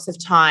certain blocks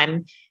of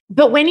time,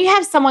 but when you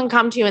have someone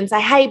come to you and say,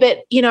 hey,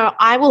 but,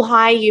 I will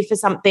hire you for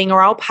something,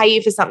 or I'll pay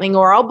you for something,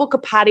 or I'll book a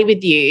party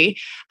with you,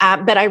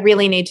 but I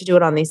really need to do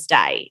it on this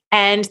day.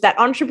 And that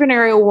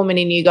entrepreneurial woman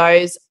in you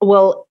goes,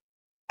 well,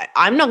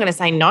 I'm not going to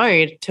say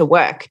no to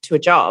work, to a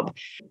job.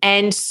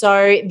 And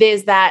so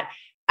there's that,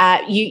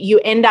 you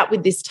end up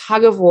with this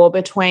tug of war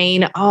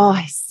between,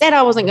 I said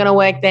I wasn't going to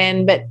work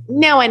then, but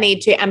now I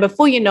need to. And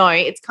before you know,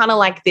 it's kind of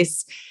like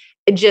this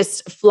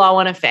just flow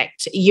on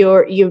effect.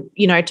 Your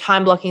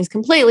time blocking is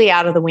completely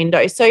out of the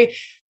window. So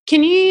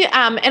can you,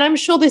 and I'm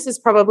sure this has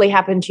probably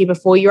happened to you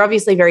before, you're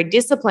obviously very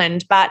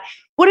disciplined, but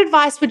what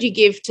advice would you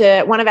give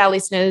to one of our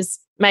listeners,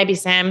 maybe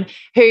Sam,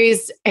 who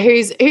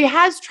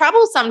has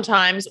trouble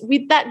sometimes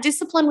with that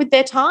discipline with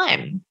their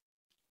time?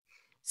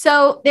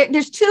 So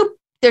there's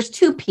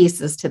two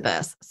pieces to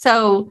this.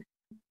 So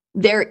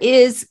there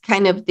is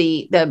kind of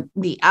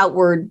the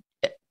outward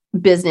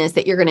business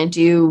that you're going to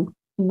do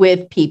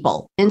with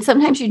people. And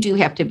sometimes you do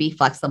have to be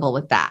flexible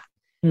with that.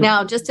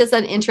 Now, just as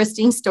an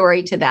interesting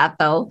story to that,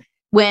 though,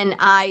 when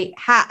I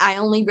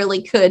only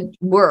really could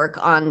work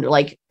on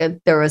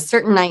there were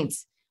certain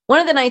nights one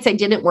of the nights I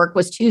didn't work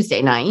was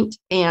Tuesday night.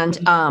 And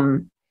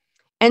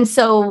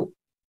so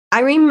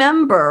I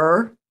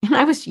remember, and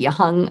I was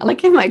young,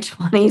 like in my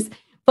 20s,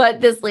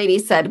 but this lady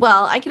said,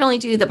 well, I can only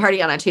do the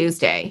party on a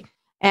Tuesday.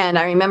 And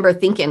I remember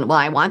thinking, well,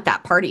 I want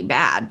that party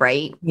bad,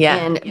 right?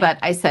 Yeah. But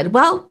I said,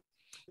 well,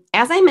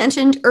 as I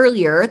mentioned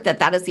earlier,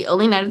 that is the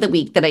only night of the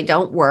week that I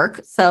don't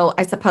work. So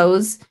I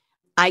suppose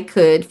I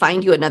could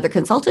find you another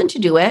consultant to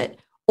do it,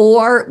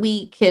 or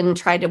we can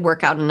try to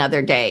work out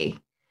another day.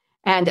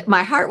 And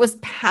my heart was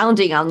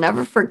pounding. I'll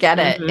never forget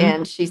it.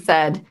 And she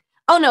said,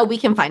 oh, no, we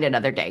can find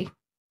another day.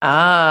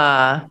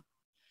 And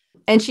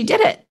she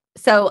did it.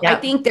 So I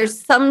think there's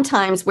some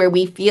times where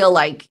we feel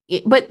like,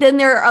 but then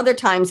there are other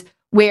times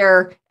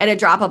where at a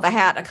drop of a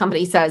hat, a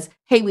company says,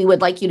 hey, we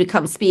would like you to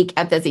come speak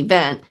at this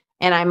event.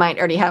 And I might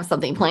already have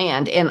something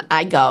planned. And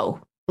I go,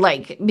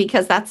 like,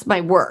 because that's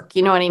my work.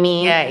 You know what I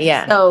mean?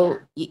 Yeah. So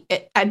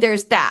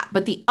there's that.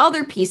 But the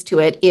other piece to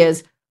it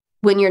is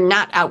when you're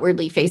not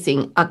outwardly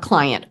facing a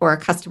client or a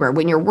customer,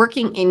 when you're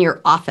working in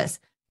your office,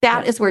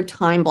 that is where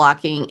time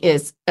blocking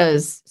is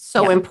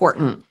so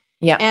important.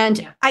 Yeah.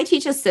 And I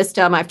teach a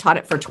system. I've taught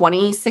it for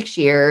 26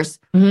 years.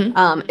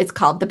 It's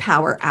called the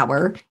Power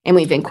Hour, and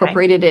we've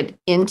incorporated it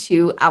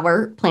into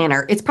our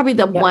planner. It's probably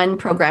the one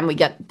program we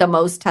get the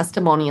most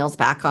testimonials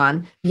back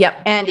on.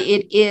 And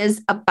it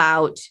is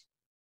about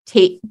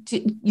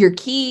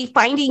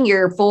finding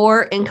your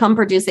 4 income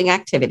producing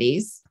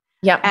activities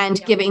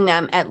and giving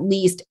them at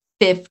least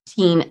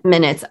 15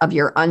 minutes of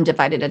your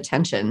undivided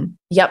attention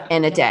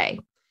in a day.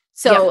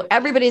 So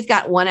everybody's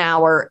got 1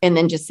 hour, and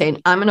then just saying,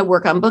 I'm going to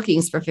work on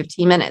bookings for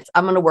 15 minutes.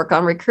 I'm going to work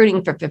on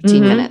recruiting for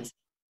 15 minutes.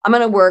 I'm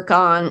going to work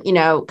on,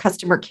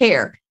 customer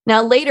care.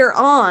 Now, later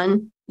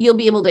on, you'll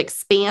be able to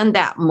expand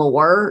that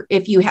more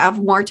if you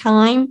have more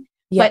time,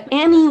 but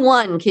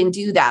anyone can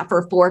do that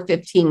for 4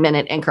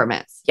 15-minute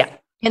increments.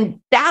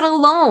 And that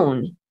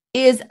alone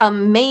is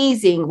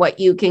amazing what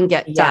you can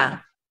get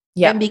done.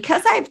 And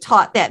because I've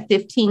taught that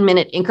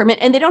 15-minute increment,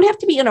 and they don't have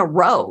to be in a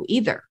row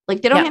either.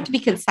 Like they don't have to be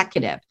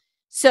consecutive.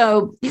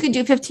 So you could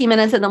do 15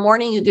 minutes in the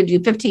morning. You could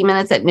do 15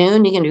 minutes at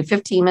noon. You can do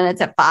 15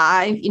 minutes at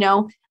 5.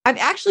 I've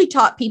actually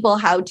taught people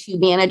how to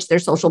manage their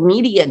social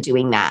media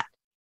doing that.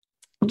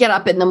 Get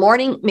up in the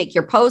morning, make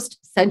your post,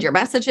 send your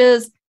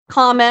messages,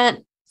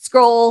 comment,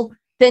 scroll,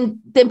 then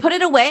put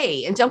it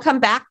away and don't come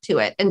back to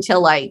it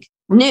until like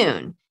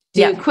noon.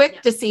 Do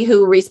quick to see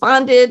who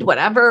responded,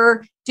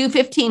 whatever. Do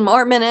 15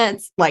 more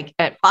minutes, like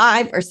at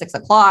 5 or 6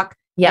 o'clock.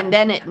 And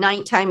then at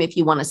nighttime, if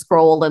you want to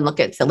scroll and look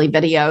at silly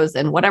videos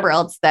and whatever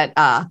else that,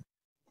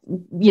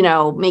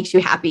 makes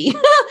you happy,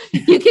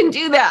 you can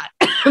do that.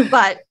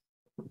 But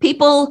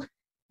people,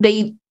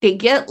 they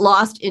get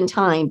lost in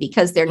time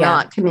because they're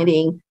not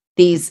committing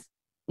these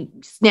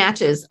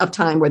snatches of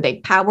time where they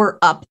power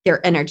up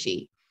their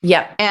energy.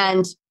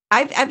 And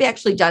I've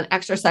actually done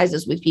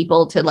exercises with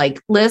people to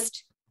like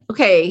list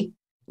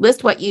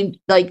what you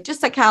like,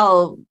 just like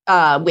how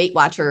Weight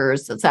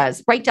Watchers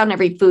says, write down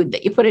every food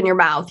that you put in your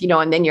mouth,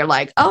 and then you're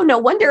like, oh, no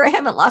wonder I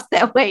haven't lost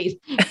that weight.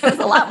 There's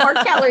a lot more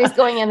calories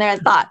going in there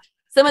than I thought.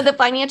 Some of the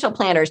financial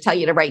planners tell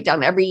you to write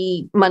down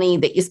every money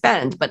that you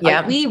spend. But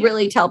like, we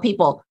really tell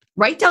people,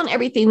 write down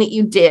everything that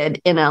you did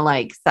in a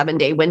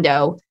 7-day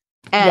window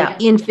and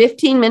in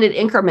 15-minute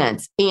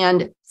increments.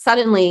 And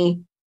suddenly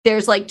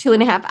there's like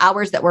 2.5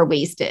 hours that were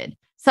wasted.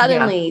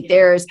 Suddenly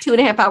there's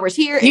 2.5 hours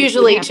here.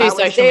 Usually to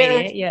social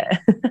media.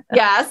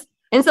 Yes.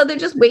 And so they're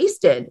just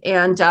wasted.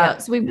 And so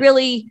we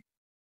really,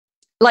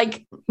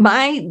 like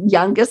my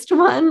youngest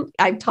one,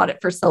 I've taught it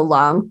for so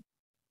long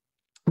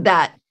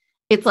that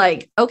it's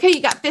like, okay,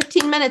 you got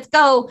 15 minutes,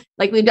 go.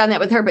 Like we've done that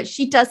with her, but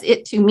she does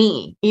it to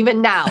me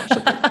even now.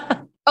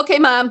 Okay,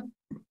 Mom,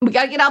 we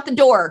got to get out the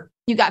door.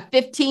 You got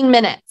 15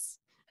 minutes.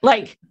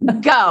 Like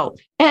go.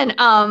 And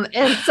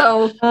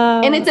so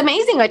it's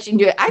amazing what you can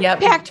do. I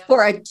packed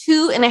for a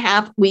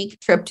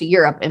 2.5-week trip to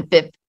Europe in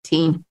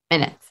 15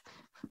 minutes.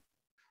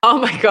 Oh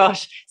my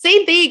gosh.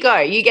 See, there you go.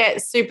 You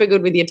get super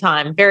good with your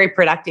time. Very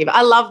productive.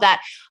 I love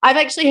that. I've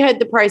actually heard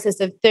the process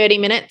of 30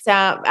 minutes.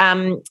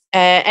 And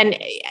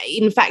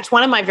in fact,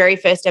 one of my very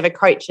first ever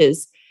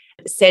coaches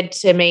said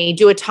to me,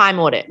 do a time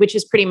audit, which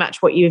is pretty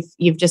much what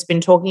you've just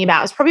been talking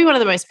about. It's probably one of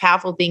the most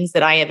powerful things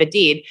that I ever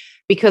did,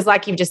 because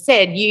like you've just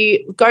said,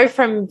 you go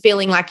from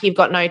feeling like you've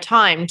got no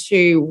time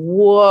to,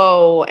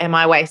 whoa, am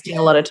I wasting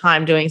a lot of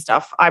time doing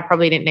stuff I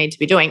probably didn't need to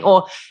be doing?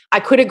 Or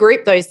I could have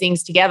grouped those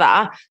things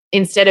together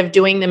instead of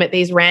doing them at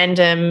these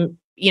random,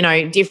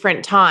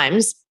 different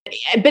times.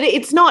 But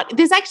it's not,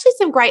 there's actually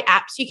some great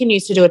apps you can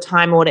use to do a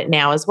time audit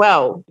now as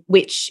well,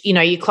 which,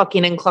 you clock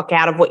in and clock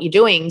out of what you're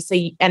doing. So,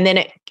 and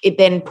then it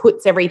then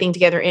puts everything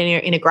together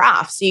in a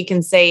graph. So you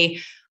can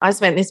see, I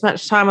spent this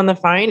much time on the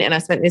phone and I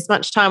spent this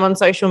much time on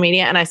social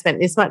media and I spent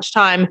this much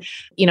time,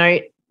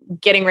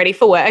 getting ready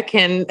for work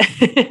and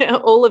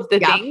all of the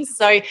things.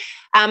 So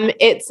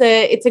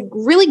it's a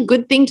really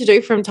good thing to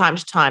do from time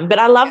to time. But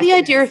I love the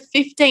idea of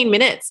 15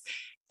 minutes.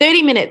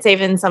 30 minutes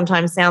even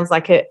sometimes sounds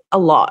like a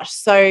lot.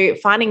 So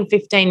finding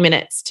 15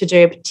 minutes to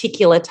do a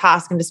particular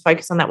task and just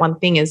focus on that one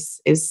thing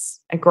is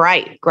a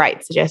great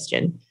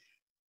suggestion.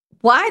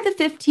 Why the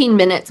 15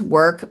 minutes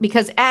work?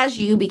 Because as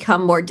you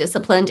become more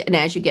disciplined and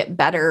as you get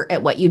better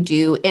at what you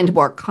do and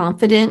more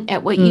confident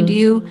at what you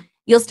do,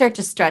 you'll start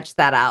to stretch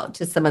that out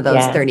to some of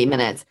those 30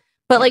 minutes.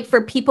 But like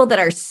for people that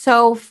are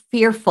so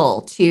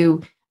fearful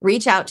to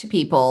reach out to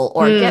people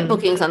or get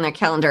bookings on their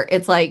calendar,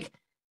 it's like,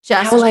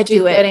 just how will I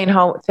do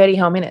 30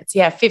 whole minutes?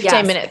 Yeah.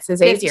 15 minutes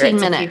is easier. 15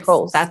 minutes.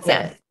 Calls. That's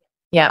it.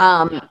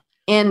 Yeah.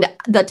 And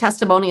the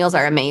testimonials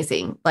are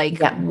amazing. Like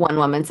one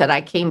woman said,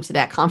 I came to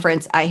that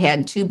conference. I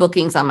had 2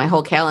 bookings on my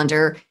whole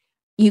calendar.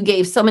 You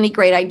gave so many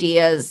great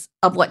ideas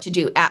of what to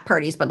do at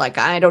parties, but like,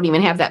 I don't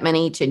even have that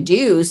many to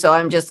do. So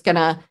I'm just going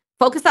to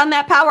focus on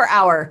that power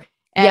hour.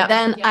 And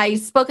then I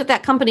spoke at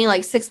that company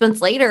like 6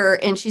 months later.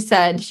 And she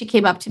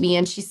came up to me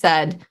and she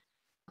said,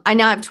 I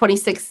now have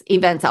 26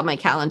 events on my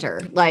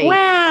calendar. Like,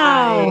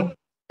 wow.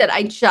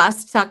 I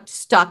just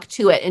stuck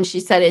to it. And she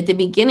said at the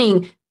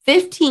beginning,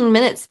 15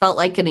 minutes felt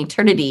like an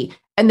eternity.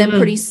 And then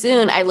pretty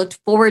soon I looked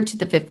forward to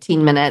the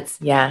 15 minutes.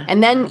 Yeah.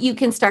 And then you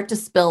can start to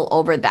spill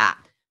over that.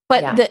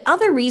 But the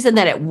other reason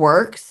that it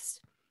works,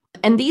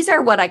 and these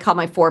are what I call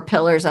my 4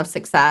 pillars of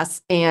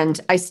success. And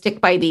I stick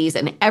by these,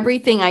 and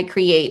everything I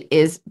create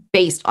is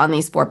based on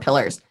these 4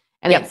 pillars.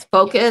 And it's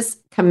focus,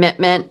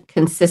 commitment,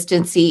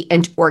 consistency,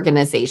 and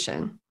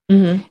organization.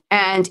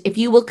 And if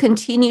you will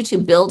continue to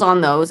build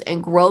on those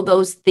and grow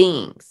those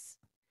things,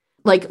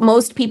 like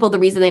most people, the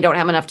reason they don't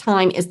have enough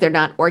time is they're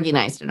not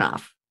organized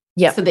enough.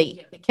 Yeah. So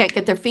they can't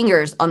get their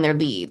fingers on their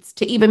leads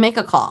to even make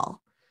a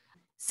call.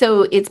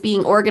 So it's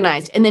being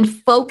organized and then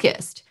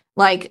focused.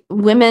 Like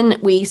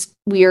women,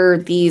 we're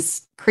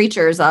these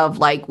creatures of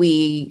like,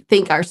 we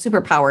think our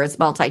superpower is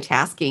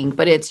multitasking,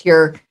 but it's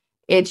your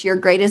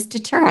greatest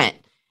deterrent.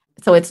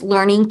 So it's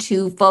learning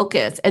to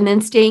focus and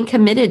then staying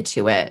committed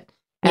to it.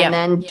 And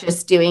then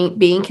just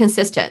being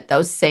consistent.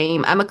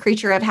 I'm a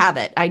creature of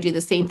habit. I do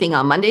the same thing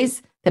on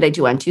Mondays that I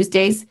do on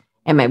Tuesdays,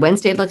 and my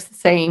Wednesday looks the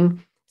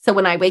same. So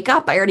when I wake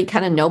up, I already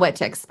kind of know what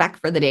to expect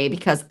for the day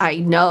because I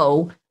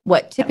know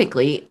what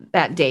typically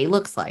that day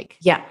looks like.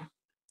 Yeah.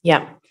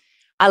 Yeah.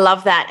 I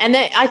love that. And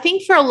I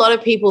think for a lot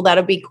of people,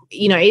 that'll be,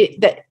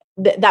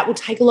 that will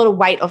take a lot of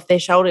weight off their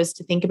shoulders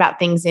to think about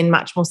things in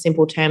much more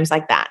simple terms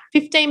like that.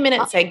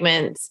 15-minute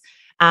segments.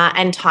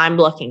 And time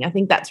blocking. I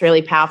think that's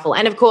really powerful.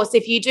 And of course,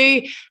 if you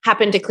do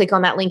happen to click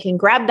on that link and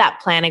grab that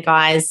planner,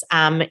 guys,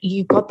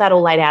 you've got that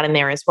all laid out in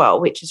there as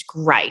well, which is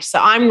great. So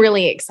I'm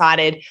really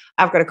excited.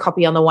 I've got a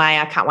copy on the way.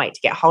 I can't wait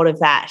to get hold of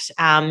that.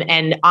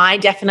 And I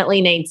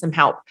definitely need some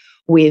help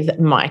with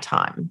my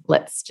time.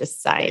 Let's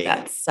just say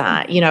that's,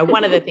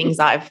 one of the things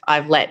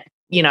I've let,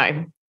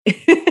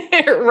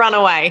 run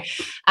away.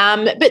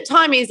 But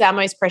time is our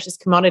most precious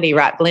commodity,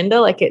 right,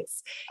 Belinda? Like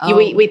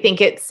we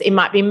think it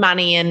might be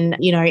money and,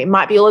 it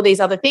might be all of these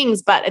other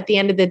things. But at the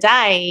end of the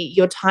day,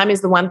 your time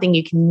is the one thing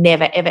you can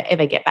never, ever,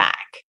 ever get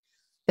back.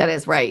 That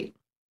is right.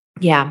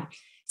 Yeah.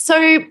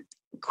 So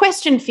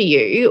question for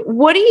you,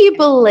 what do you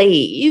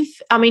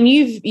believe? I mean,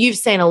 you've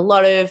seen a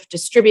lot of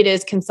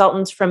distributors,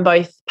 consultants from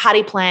both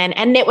party plan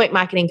and network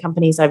marketing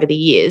companies over the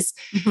years.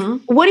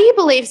 What do you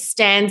believe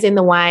stands in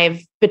the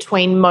way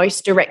between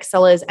most direct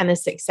sellers and the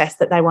success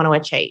that they want to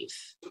achieve?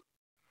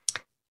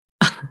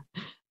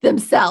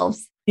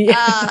 Themselves.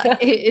 Yeah.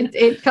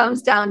 It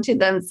comes down to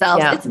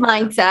themselves. Yeah. It's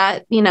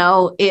mindset,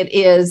 it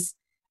is.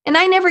 And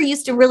I never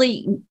used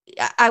to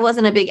I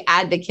wasn't a big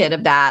advocate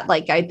of that.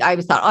 Like I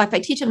always thought, if I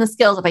teach them the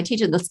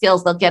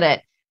skills, they'll get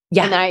it.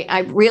 Yeah. And I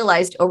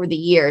realized over the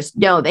years,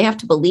 no, they have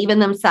to believe in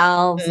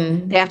themselves.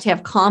 They have to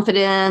have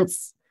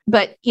confidence.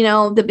 But,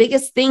 the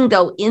biggest thing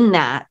though in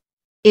that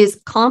is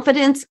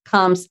confidence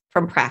comes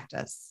from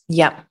practice.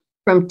 Yep.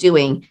 From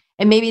doing.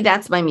 And maybe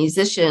that's my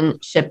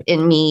musicianship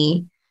in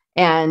me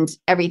and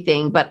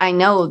everything. But I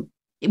know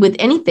with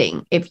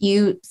anything, if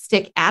you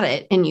stick at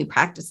it and you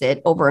practice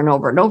it over and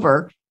over and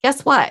over,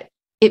 guess what?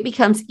 It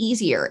becomes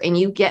easier and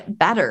you get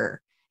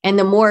better. And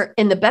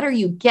the better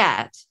you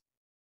get,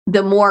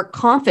 the more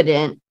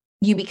confident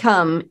you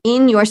become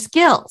in your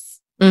skills.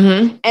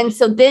 And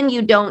so then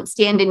you don't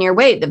stand in your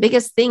way. The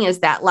biggest thing is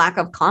that lack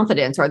of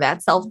confidence or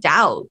that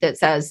self-doubt that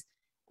says,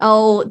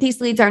 oh, these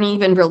leads aren't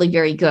even really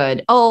very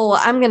good. Oh,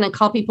 I'm going to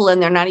call people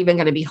and they're not even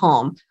going to be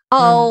home.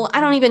 Oh,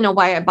 I don't even know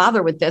why I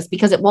bother with this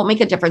because it won't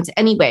make a difference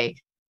anyway.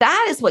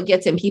 That is what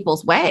gets in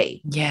people's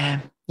way.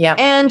 Yeah. Yeah.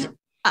 And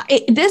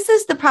this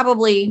is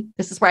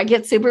where I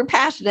get super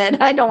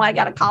passionate. I know I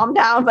got to calm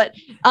down, but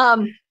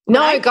go. When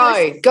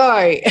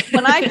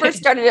I first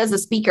started as a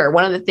speaker,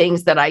 one of the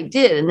things that I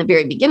did in the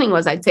very beginning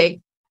was I'd say,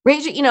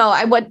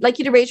 I would like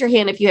you to raise your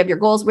hand if you have your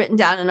goals written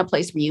down in a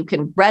place where you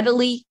can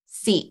readily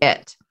see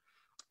it.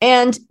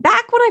 And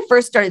back when I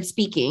first started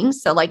speaking,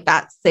 so like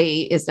that say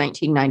is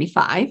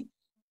 1995,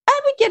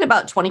 I would get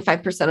about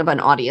 25% of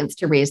an audience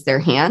to raise their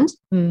hand.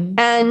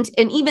 And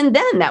even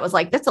then that was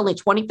like, that's only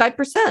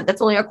 25%.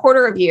 That's only a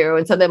quarter of you.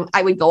 And so then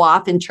I would go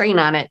off and train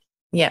on it.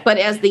 Yeah. But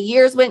as the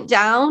years went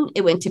down,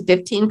 it went to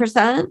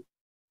 15%.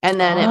 And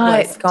then it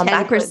was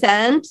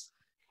 10%.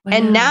 Wow.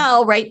 And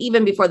now, right,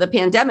 even before the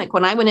pandemic,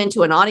 when I went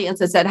into an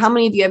audience and said, how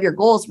many of you have your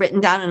goals written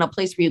down in a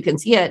place where you can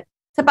see it?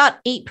 It's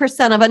about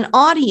 8% of an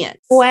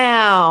audience.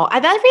 Wow.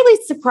 That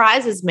really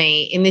surprises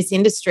me in this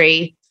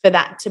industry for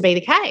that to be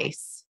the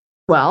case.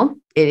 Well,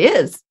 it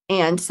is.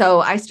 And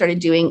so I started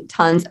doing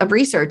tons of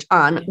research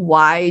on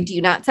why do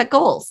you not set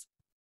goals?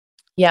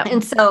 Yeah.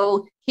 And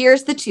so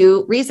here's the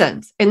 2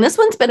 reasons. And this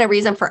one's been a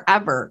reason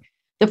forever.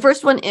 The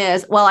first one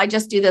is, well, I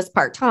just do this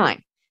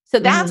part-time. So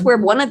that's where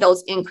one of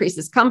those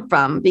increases come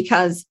from,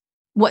 because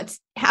what's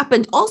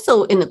happened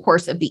also in the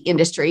course of the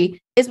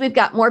industry is we've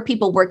got more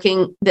people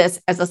working this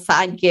as a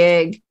side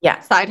gig,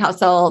 side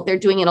hustle. They're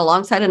doing it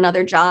alongside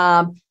another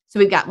job. So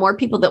we've got more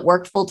people that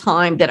work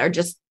full-time that are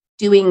just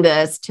doing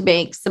this to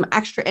make some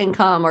extra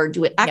income or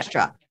do it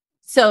extra.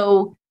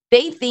 So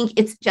they think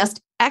it's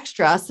just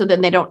extra. So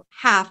then they don't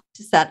have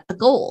to set a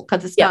goal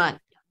because it's not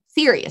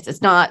serious.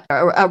 It's not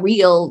a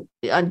real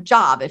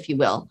job, if you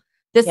will.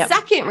 The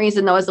second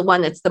reason, though, is the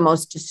one that's the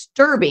most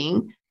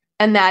disturbing.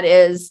 And that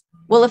is,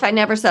 well, if I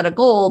never set a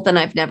goal, then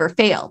I've never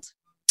failed.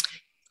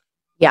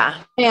 Yeah.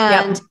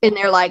 And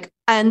they're like,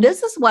 and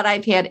this is what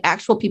I've had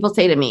actual people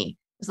say to me.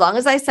 As long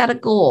as I set a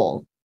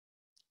goal,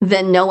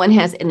 then no one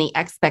has any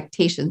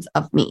expectations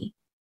of me.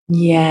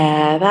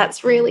 Yeah,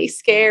 that's really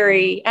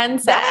scary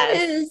and sad. That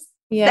is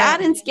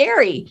sad and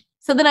scary.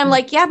 So then I'm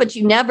like, yeah, but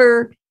you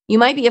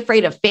might be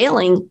afraid of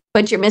failing,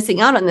 but you're missing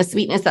out on the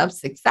sweetness of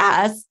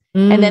success.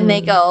 And then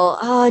they go,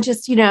 oh,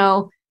 just,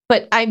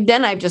 but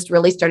I've just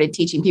really started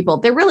teaching people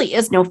there really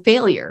is no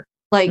failure.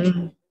 Like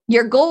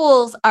your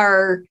goals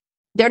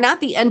they're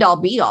not the end all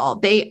be all.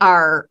 They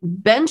are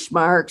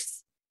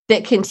benchmarks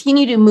that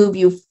continue to move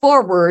you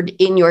forward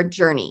in your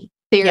journey.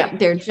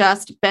 They're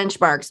just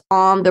benchmarks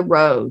on the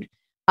road.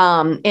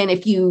 And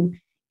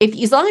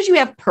as long as you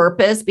have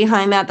purpose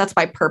behind that, that's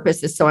why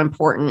purpose is so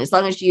important. As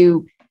long as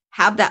you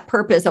have that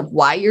purpose of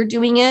why you're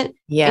doing it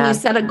and you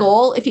set a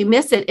goal, if you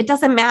miss it, it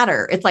doesn't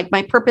matter. It's like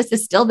my purpose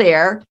is still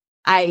there.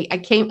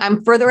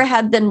 I'm further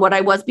ahead than what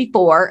I was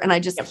before. And I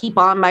just keep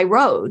on my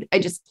road. I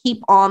just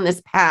keep on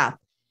this path.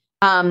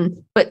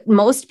 But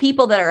most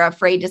people that are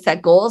afraid to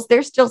set goals,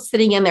 they're still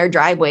sitting in their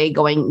driveway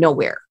going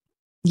nowhere.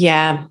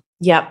 Yeah.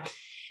 Yep.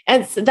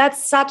 And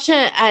that's such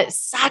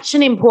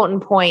an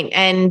important point.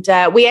 And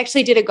we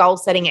actually did a goal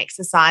setting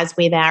exercise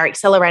with our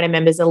accelerator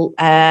members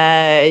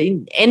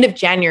end of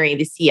January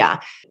this year.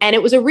 And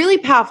it was a really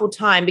powerful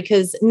time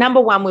because, number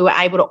one, we were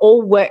able to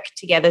all work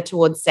together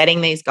towards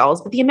setting these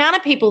goals. But the amount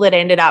of people that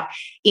ended up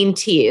in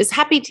tears,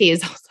 happy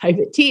tears, I'll say,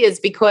 but tears,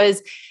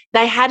 because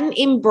they hadn't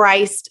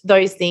embraced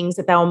those things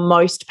that they were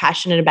most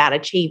passionate about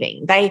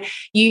achieving.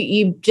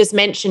 You just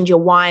mentioned your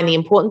why and the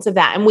importance of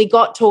that. And we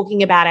got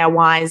talking about our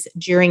whys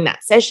during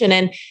that session.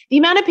 And the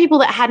amount of people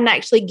that hadn't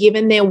actually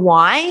given their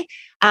why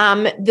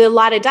the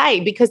light of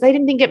day because they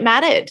didn't think it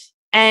mattered.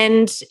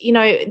 And,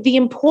 the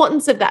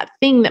importance of that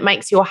thing that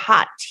makes your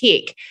heart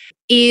tick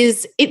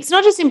is it's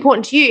not just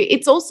important to you,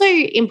 it's also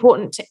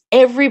important to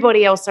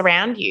everybody else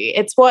around you.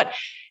 It's what,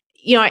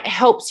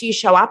 helps you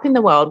show up in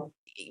the world.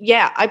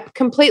 Yeah, I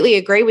completely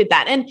agree with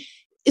that. And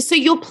so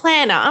your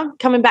planner,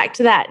 coming back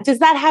to that, does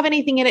that have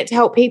anything in it to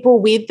help people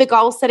with the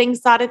goal setting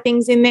side of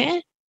things in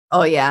there?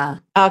 Oh, yeah.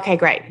 Okay,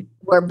 great.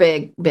 We're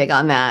big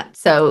on that.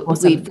 So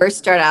awesome. It first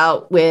starts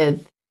out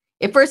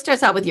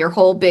with your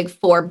whole big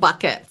 4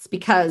 buckets,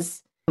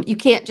 because you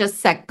can't just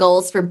set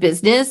goals for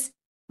business,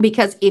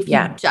 because if you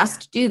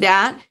just do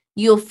that,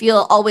 you'll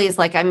feel always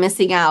like I'm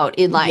missing out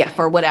in life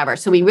or whatever.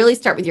 So we really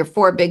start with your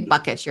 4 big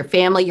buckets: your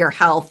family, your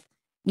health,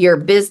 your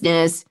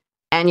business,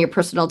 and your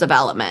personal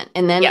development.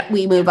 And then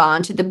we move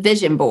on to the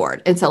vision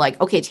board. And so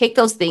okay, take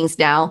those things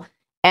now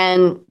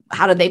and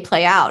how do they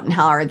play out and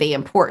how are they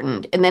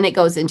important? And then it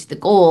goes into the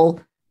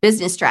goal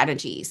business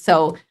strategy.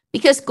 So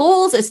because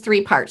goals is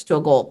 3 parts to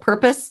a goal: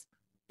 purpose,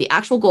 the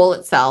actual goal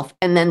itself,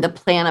 and then the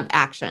plan of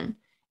action.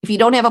 If you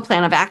don't have a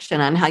plan of action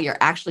on how you're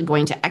actually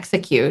going to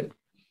execute,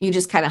 you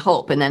just kind of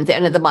hope. And then at the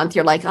end of the month,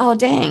 you're like, oh,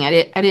 dang,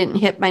 I didn't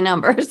hit my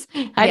numbers.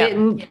 I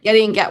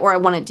didn't get where I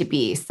wanted to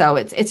be. So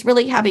it's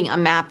really having a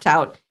mapped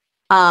out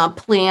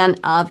plan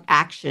of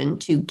action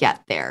to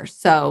get there.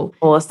 So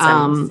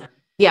awesome.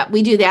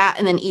 We do that.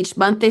 And then each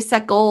month they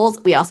set goals.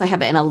 We also have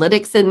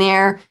analytics in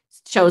there,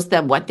 shows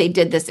them what they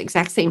did this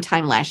exact same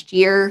time last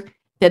year.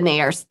 Then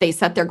they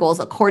set their goals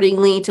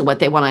accordingly to what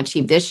they want to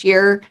achieve this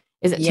year.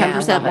 Is it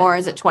 10% more?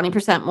 Is it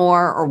 20%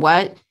 more, or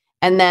what?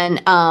 And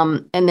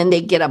then they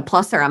get a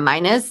plus or a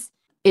minus.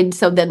 And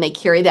so then they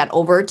carry that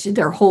over to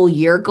their whole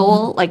year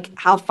goal, like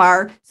how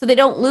far, so they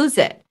don't lose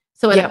it.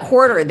 So in a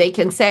quarter, they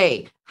can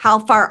say, how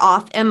far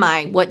off am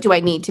I? What do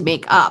I need to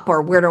make up?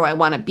 Or where do I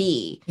want to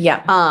be?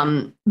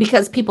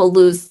 Because people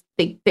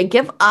they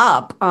give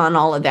up on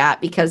all of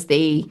that because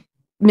they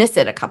miss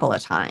it a couple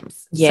of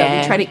times. So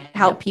we try to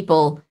help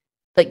people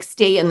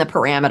stay in the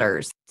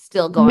parameters,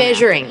 still going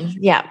measuring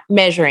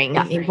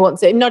the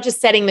importance of not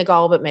just setting the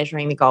goal, but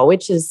measuring the goal,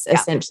 which is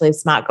essentially a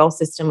SMART goal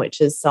system,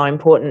 which is so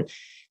important.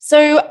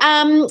 So,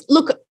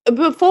 look,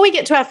 before we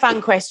get to our fun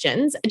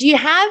questions, do you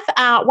have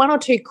one or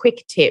two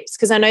quick tips?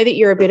 Because I know that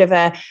you're a bit of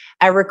a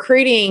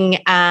recruiting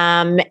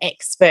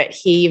expert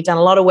here. You've done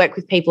a lot of work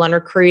with people on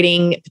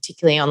recruiting,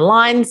 particularly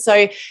online.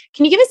 So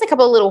can you give us a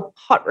couple of little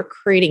hot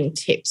recruiting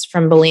tips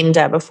from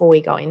Belinda before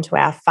we go into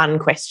our fun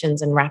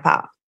questions and wrap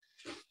up?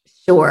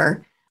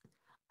 Sure.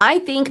 I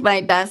think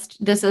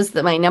this is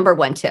my number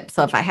one tip.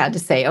 So if I had to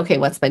say, okay,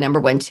 what's my number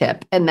one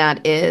tip? And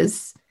that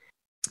is,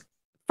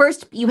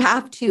 first, you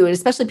have to, and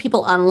especially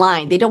people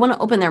online, they don't want to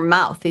open their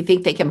mouth. They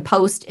think they can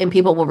post and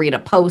people will read a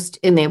post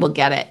and they will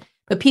get it.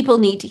 But people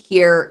need to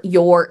hear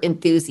your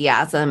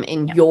enthusiasm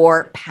and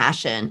your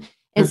passion.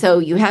 And so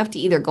you have to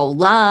either go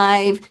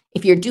live,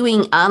 if you're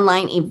doing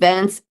online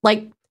events,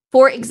 like,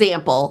 for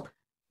example,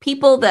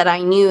 people that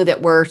I knew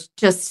that were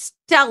just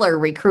stellar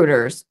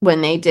recruiters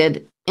when they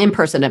did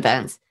in-person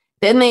events,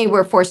 then they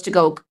were forced to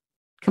go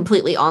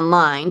completely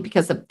online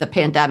because of the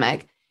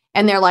pandemic.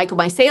 And they're like, well,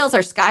 my sales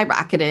are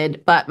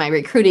skyrocketed, but my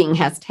recruiting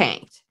has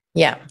tanked.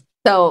 Yeah.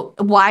 So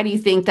why do you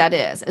think that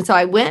is? And so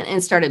I went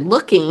and started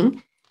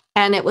looking,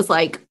 and it was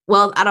like,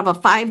 well, out of a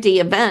 5-day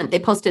event, they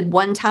posted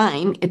one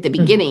time at the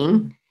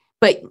beginning,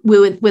 but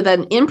with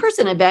an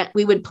in-person event,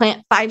 we would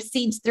plant 5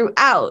 seeds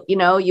throughout. You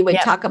know, you would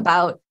talk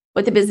about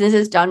what the business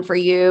has done for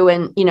you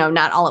and, you know,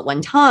 not all at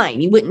one time.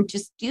 You wouldn't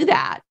just do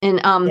that.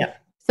 And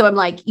so I'm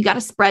like, you got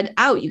to spread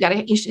out.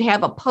 You should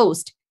have a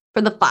post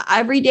for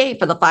every day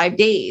for the 5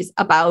 days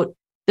about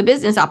the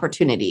business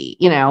opportunity,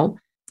 you know.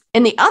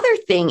 And the other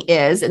thing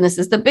is, and this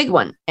is the big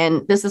one,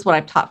 and this is what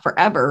I've taught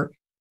forever,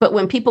 but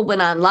when people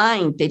went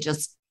online,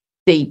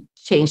 they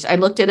changed. I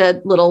looked at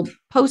a little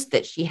post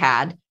that she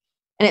had,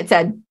 and it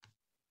said,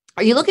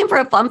 are you looking for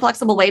a fun,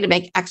 flexible way to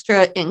make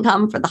extra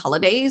income for the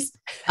holidays?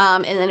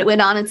 And then it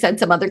went on and said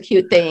some other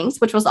cute things,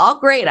 which was all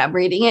great. I'm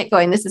reading it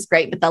going, this is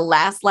great. But the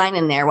last line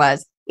in there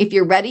was, if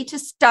you're ready to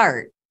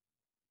start,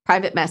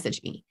 private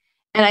message me.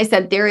 And I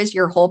said, there is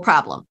your whole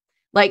problem.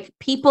 Like,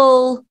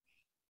 people,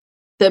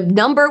 the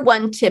number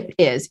one tip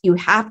is you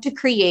have to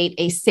create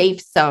a safe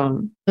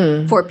zone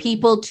for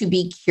people to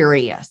be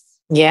curious.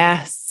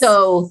 Yes.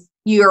 So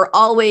you're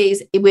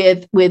always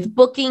with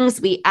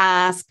bookings, we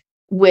ask,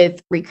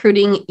 with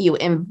recruiting, you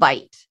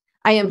invite.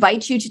 I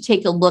invite you to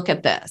take a look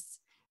at this.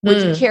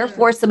 Would you care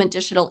for some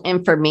additional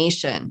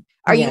information?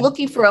 Are you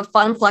looking for a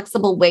fun,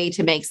 flexible way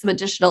to make some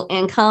additional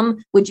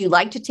income? Would you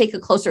like to take a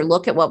closer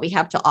look at what we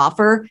have to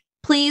offer?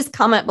 Please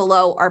comment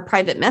below or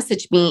private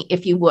message me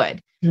if you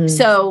would.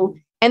 So,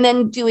 and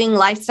then doing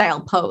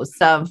lifestyle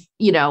posts of,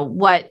 you know,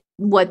 what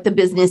the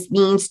business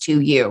means to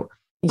you.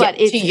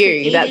 But it's to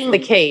you, that's the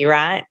key,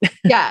 right?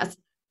 Yes.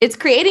 It's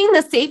creating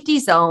the safety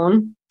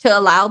zone to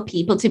allow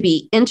people to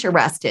be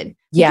interested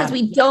because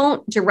we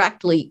don't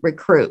directly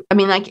recruit. I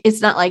mean, like,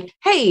 it's not like,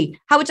 hey,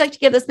 how would you like to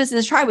give this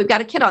business a try? We've got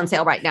a kit on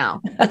sale right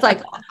now. It's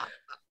like,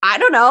 I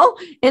don't know.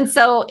 And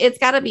so it's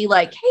got to be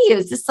like, hey,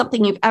 is this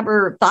something you've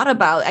ever thought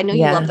about? I know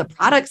you love the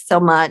product so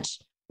much.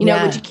 You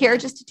know, would you care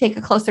just to take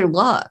a closer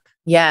look?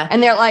 Yeah.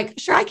 And they're like,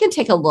 sure, I can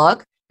take a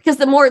look, because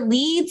the more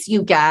leads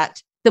you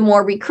get, the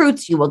more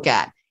recruits you will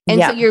get.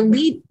 And so your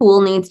lead pool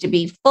needs to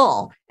be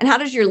full. And how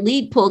does your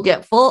lead pool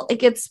get full? It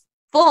gets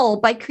full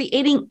by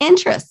creating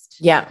interest.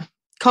 Yeah.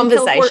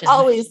 Conversation. So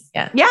always,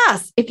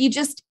 yes. If you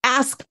just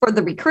ask for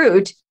the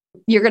recruit,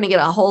 you're going to get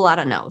a whole lot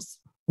of no's.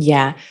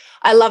 Yeah.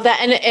 I love that.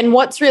 And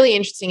what's really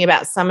interesting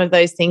about some of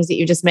those things that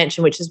you just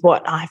mentioned, which is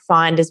what I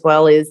find as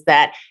well, is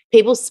that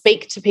people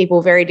speak to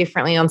people very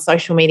differently on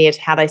social media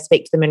to how they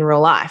speak to them in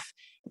real life.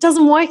 It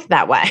doesn't work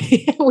that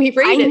way. We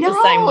read it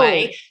the same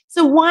way.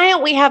 So why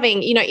aren't we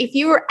having, you know, if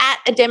you were at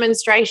a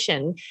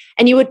demonstration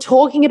and you were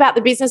talking about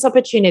the business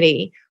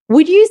opportunity,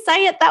 would you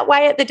say it that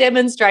way at the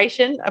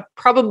demonstration?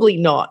 Probably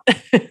not.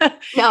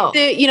 No.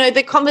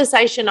 The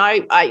conversation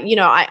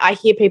I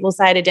hear people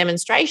say at a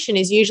demonstration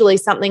is usually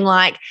something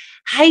like,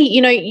 hey, you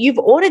know, you've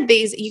ordered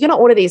these, you're going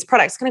to order these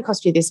products, it's going to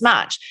cost you this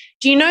much.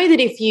 Do you know that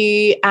if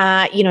you,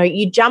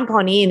 you jump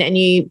on in and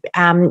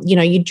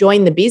you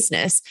join the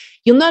business,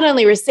 you'll not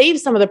only receive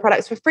some of the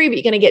products for free, but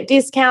you're going to get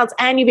discounts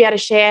and you'll be able to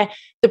share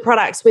the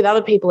products with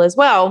other people as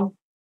well.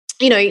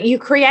 You know, you're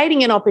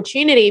creating an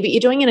opportunity, but you're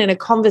doing it in a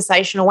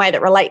conversational way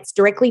that relates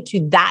directly to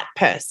that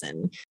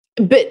person.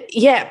 But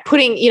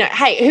putting,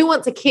 hey, who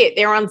wants a kit?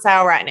 They're on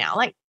sale right now.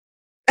 Like,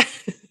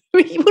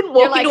 you wouldn't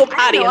walk into a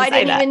party and say that. I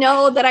didn't even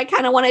know that I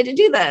kind of wanted to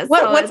do this.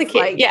 What's a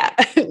kit?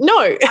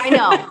 No. I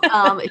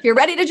know. If you're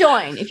ready to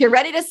join, if you're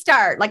ready to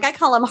start, like I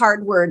call them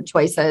hard word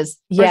choices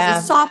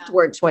versus soft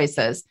word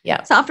choices.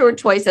 Yeah. Soft word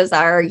choices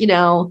are,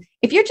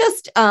 if you're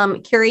just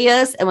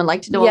curious and would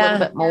like to know a little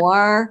bit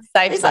more,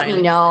 please let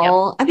me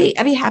know. Yep.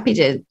 I'd be happy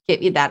to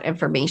give you that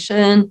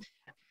information.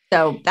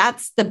 So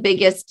that's the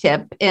biggest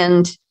tip.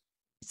 And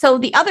so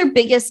the other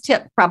biggest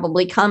tip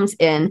probably comes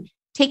in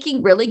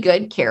taking really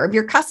good care of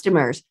your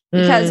customers,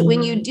 because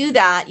when you do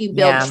that, you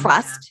build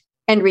trust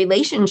and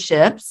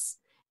relationships.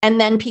 And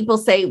then people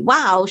say,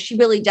 wow, she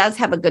really does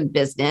have a good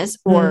business,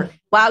 or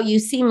wow, you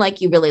seem like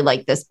you really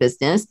like this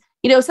business.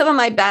 Some of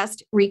my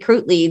best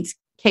recruit leads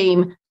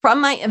came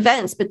from my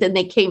events, but then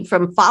they came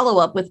from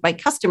follow-up with my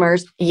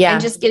customers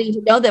and just getting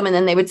to know them. And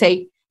then they would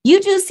say, you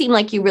do seem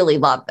like you really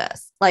love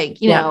this.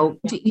 Like, you know,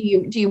 do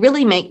you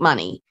really make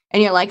money?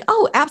 And you're like,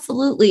 oh,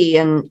 absolutely.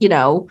 And, you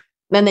know,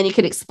 and then you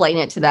could explain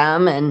it to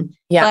them. And,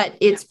 but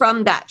it's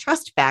from that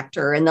trust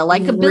factor and the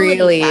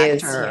likability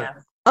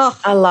factor. Oh,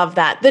 I love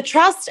that. The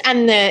trust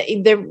and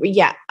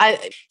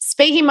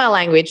speaking my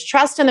language,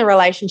 trust and the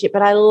relationship.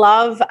 But I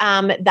love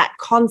that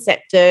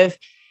concept of,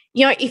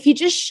 you know, if you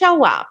just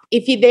show up,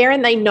 if you're there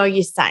and they know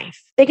you're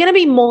safe, they're going to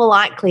be more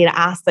likely to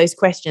ask those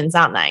questions,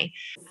 aren't they?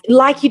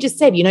 Like you just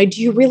said, you know,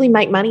 do you really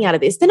make money out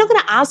of this? They're not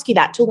going to ask you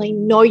that till they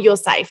know you're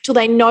safe, till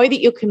they know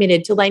that you're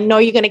committed, till they know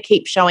you're going to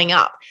keep showing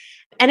up.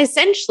 And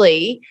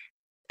essentially,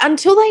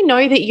 until they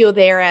know that you're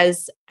there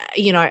as,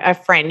 you know, a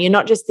friend, you're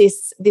not just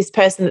this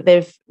person that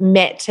they've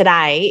met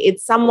today.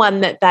 It's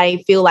someone that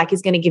they feel like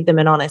is going to give them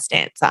an honest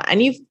answer.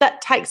 And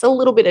that takes a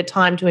little bit of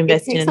time to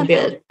invest in and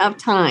build. Of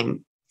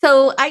time.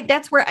 So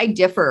that's where I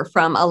differ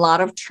from a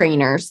lot of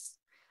trainers.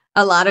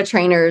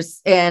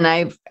 And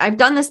I've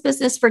done this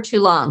business for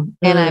too long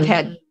and I've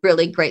had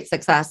really great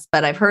success,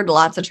 but I've heard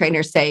lots of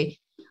trainers say,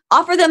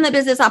 offer them the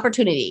business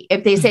opportunity.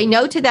 If they say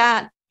no to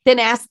that, then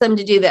ask them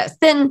to do this.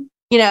 Then,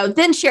 you know,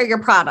 then share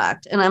your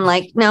product. And I'm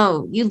like,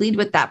 no, you lead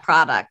with that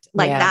product.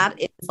 Like that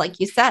is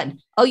like you said,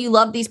 oh, you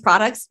love these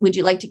products. Would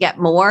you like to get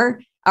more?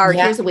 Or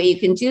here's a way you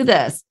can do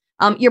this.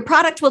 Your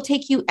product will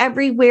take you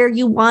everywhere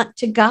you want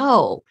to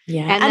go.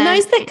 Yeah. And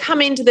those that come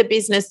into the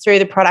business through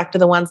the product are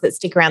the ones that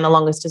stick around the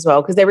longest as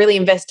well, because they're really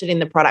invested in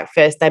the product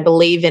first. They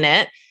believe in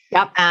it.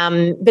 Yep.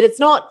 But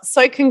it's not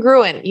so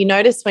congruent. You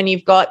notice when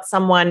you've got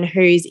someone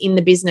who's in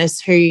the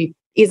business who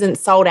isn't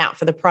sold out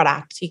for the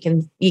product,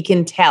 you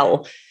can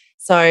tell.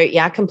 So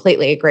yeah, I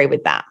completely agree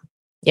with that.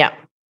 Yeah.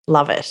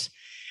 Love it.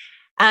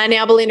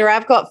 Now, Belinda,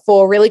 I've got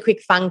 4 really quick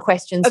fun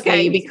questions for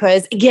you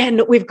because,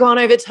 again, we've gone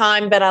over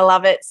time, but I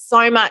love it.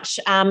 So much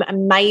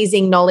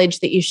amazing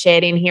knowledge that you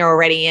shared in here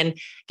already. And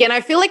again, I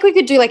feel like we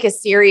could do like a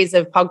series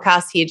of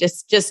podcasts here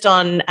just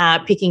on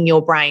picking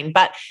your brain.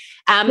 But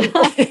I'm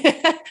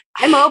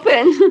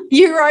open.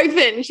 You're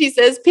open. She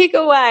says, pick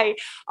away.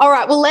 All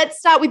right. Well, let's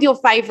start with your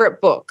favorite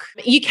book.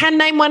 You can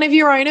name one of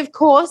your own, of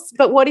course,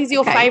 but what is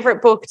your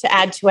favorite book to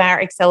add to our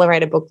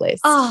accelerator book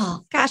list?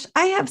 Oh, gosh,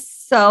 I have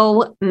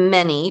so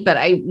many, but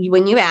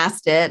when you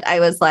asked it, I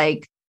was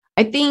like,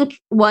 I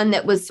think one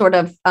that was sort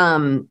of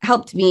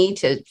helped me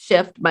to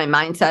shift my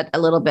mindset a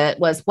little bit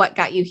was What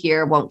Got You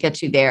Here Won't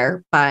Get You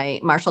There by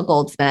Marshall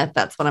Goldsmith.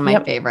 That's one of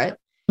my favorite.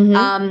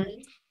 Mm-hmm.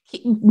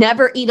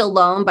 Never Eat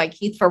Alone by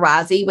Keith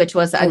Ferrazzi, which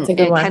was kind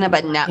of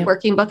a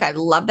networking book. I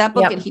love that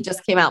book. And he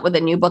just came out with a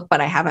new book, but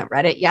I haven't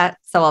read it yet.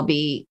 So I'll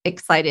be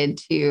excited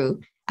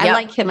to, I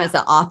like him as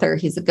an author.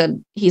 He's a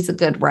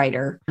good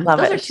writer. Those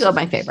are 2 of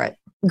my favorite.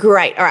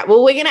 Great. All right.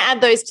 Well, we're going to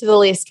add those to the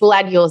list. We'll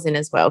add yours in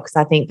as well, because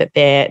I think that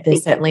they're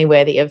certainly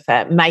worthy of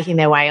making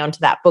their way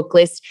onto that book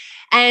list.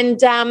 And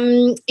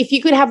if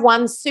you could have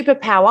one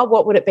superpower,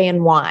 what would it be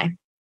and why?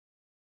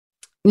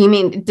 You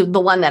mean the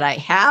one that I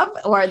have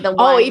or the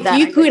one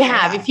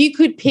if you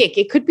could pick,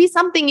 it could be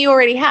something you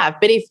already have,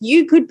 but if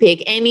you could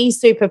pick any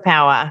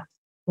superpower,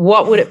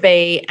 what would it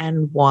be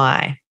and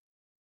why?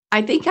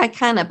 I think I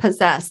kind of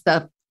possess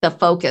the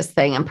focus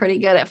thing. I'm pretty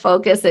good at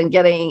focus and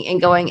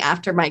going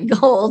after my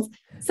goals.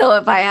 So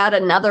if I had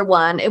another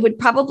one, it would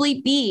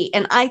probably be,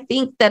 and I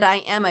think that I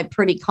am a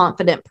pretty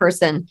confident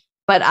person,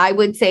 but I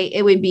would say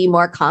it would be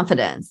more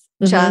confidence.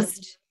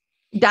 Just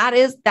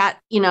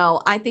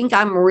I think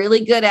I'm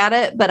really good at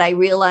it, but I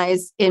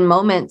realize in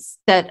moments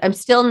that I'm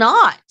still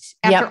not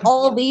after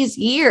all these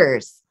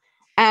years.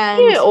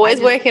 And you're always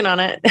working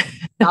on it.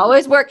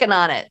 Always working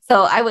on it.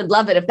 So I would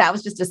love it if that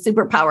was just a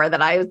superpower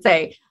that I would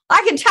say,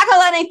 I can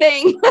tackle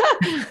anything.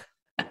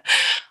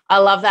 I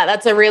love that.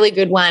 That's a really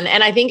good one.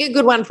 And I think a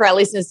good one for our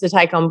listeners to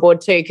take on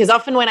board too, because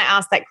often when I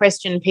ask that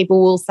question,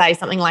 people will say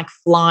something like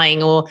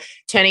flying or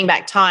turning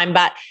back time.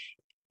 But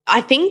I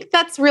think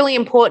that's really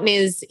important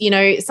is, you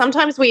know,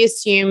 sometimes we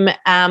assume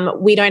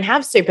we don't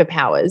have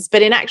superpowers,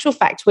 but in actual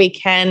fact, we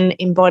can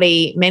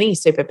embody many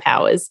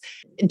superpowers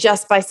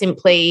just by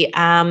simply,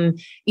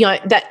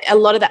 that a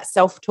lot of that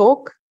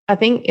self-talk, I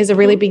think, is a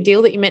really big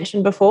deal that you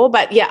mentioned before.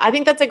 But yeah, I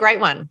think that's a great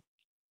one.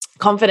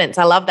 Confidence.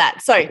 I love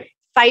that. So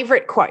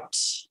favorite quote.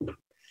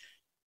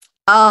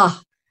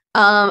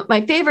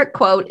 My favorite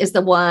quote is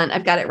the one,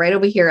 I've got it right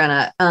over here on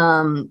a,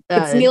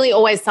 it's nearly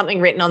always something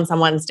written on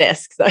someone's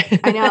desk. So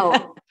I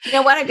know. You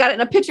know what? I got it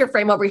in a picture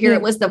frame over here.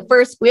 It was the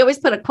first, we always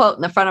put a quote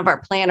in the front of our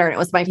planner, and it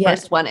was my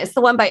first one. It's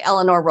the one by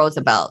Eleanor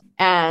Roosevelt.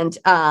 And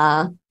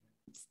I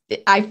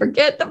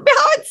forget how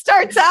it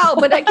starts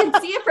out, but I can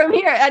see it from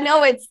here. I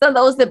know it's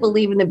those that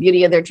believe in the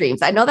beauty of their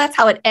dreams. I know that's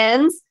how it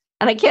ends,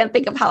 and I can't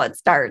think of how it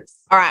starts.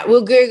 All right,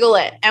 we'll Google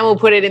it and we'll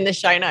put it in the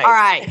show notes. All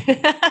right.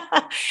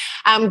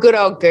 Good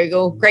old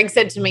Google. Greg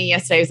said to me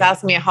yesterday, he was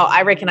asking me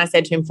I reckon I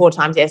said to him 4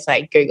 times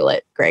yesterday, Google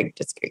it, Greg,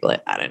 just Google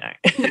it. I don't know.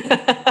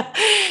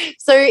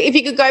 So if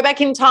you could go back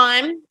in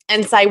time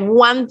and say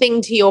one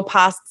thing to your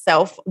past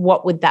self,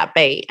 what would that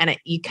be? And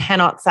you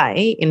cannot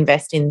say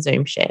invest in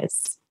Zoom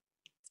shares.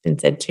 been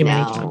said too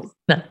many times.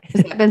 No.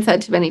 Has that been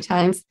said too many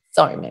times?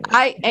 Sorry, maybe.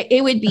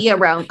 It would be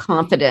around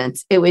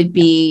confidence. It would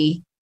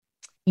be,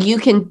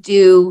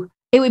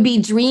 it would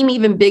be dream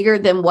even bigger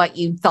than what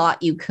you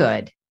thought you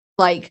could.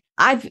 Like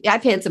I've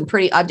had some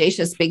pretty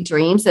audacious big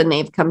dreams and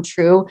they've come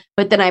true,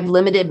 but then I've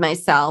limited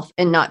myself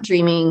and not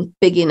dreaming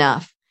big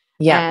enough.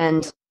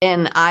 Yeah.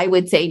 And I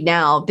would say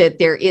now that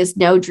there is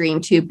no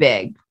dream too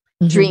big.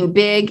 Mm-hmm. Dream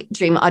big,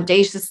 dream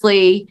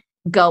audaciously,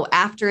 go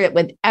after it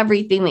with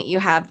everything that you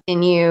have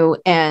in you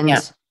and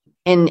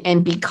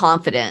be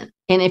confident.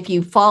 And if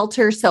you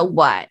falter, so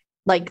what?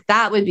 Like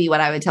that would be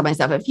what I would tell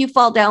myself. If you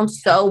fall down,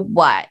 so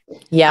what?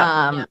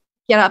 Yeah.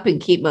 Get up and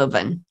keep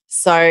moving.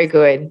 So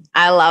good.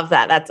 I love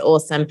that. That's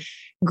awesome.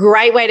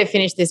 Great way to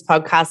finish this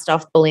podcast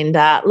off,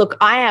 Belinda. Look,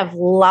 I have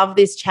loved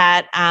this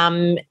chat.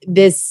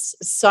 There's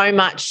so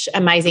much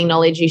amazing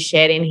knowledge you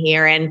shared in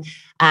here, and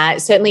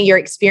certainly your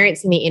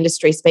experience in the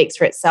industry speaks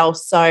for itself.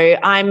 So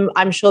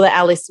I'm sure that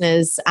our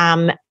listeners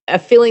are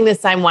feeling the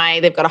same way.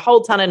 They've got a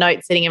whole ton of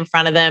notes sitting in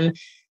front of them.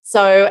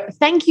 So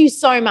thank you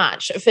so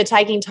much for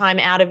taking time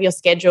out of your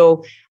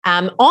schedule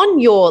on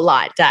your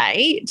light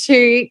day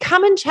to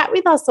come and chat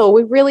with us all.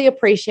 We really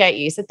appreciate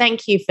you. So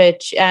thank you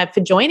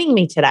for joining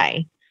me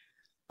today.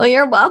 Well,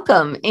 you're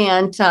welcome.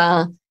 And,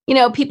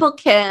 people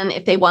can,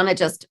 if they want to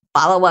just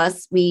follow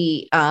us,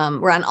 we're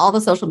on all the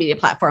social media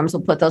platforms.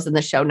 We'll put those in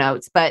the show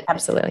notes. But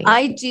absolutely,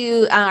 I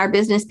do on our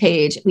business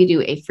page, we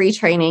do a free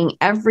training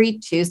every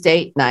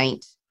Tuesday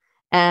night.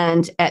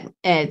 And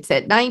it's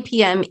at 9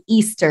 p.m.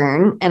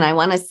 Eastern. And I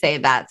want to say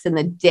that's in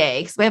the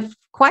day because we have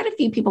quite a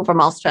few people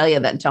from Australia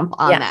that jump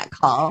on that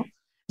call.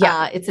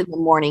 Yeah. It's in the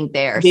morning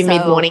there. It'll be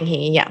mid-morning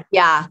here. Yeah.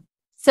 Yeah.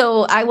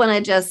 So I want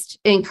to just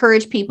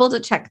encourage people to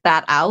check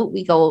that out.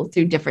 We go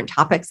through different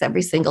topics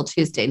every single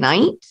Tuesday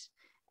night,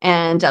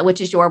 and which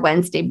is your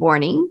Wednesday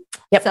morning.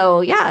 Yep.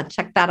 So yeah,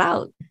 check that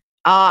out.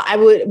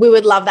 We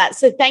would love that.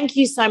 So thank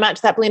you so much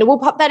for that, Belinda. We'll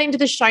pop that into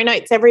the show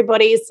notes,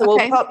 everybody. So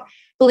we'll pop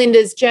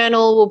Belinda's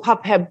journal. We'll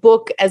pop her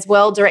book as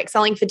well, Direct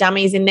Selling for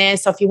Dummies, in there.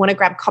 So if you want to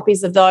grab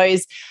copies of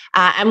those,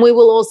 and we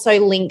will also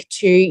link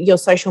to your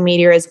social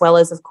media as well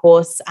as, of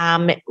course,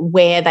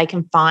 where they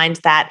can find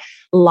that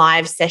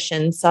live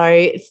session.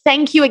 So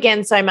thank you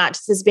again so much.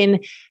 This has been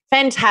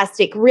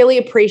fantastic. Really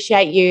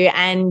appreciate you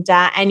and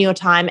your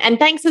time. And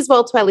thanks as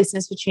well to our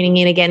listeners for tuning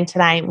in again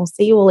today. And we'll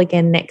see you all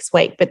again next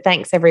week. But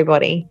thanks,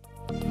 everybody.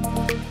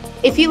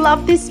 If you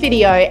love this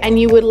video and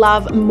you would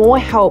love more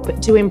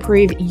help to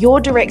improve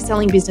your direct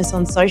selling business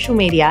on social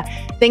media,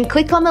 then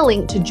click on the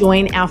link to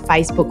join our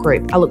Facebook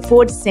group. I look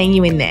forward to seeing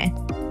you in there.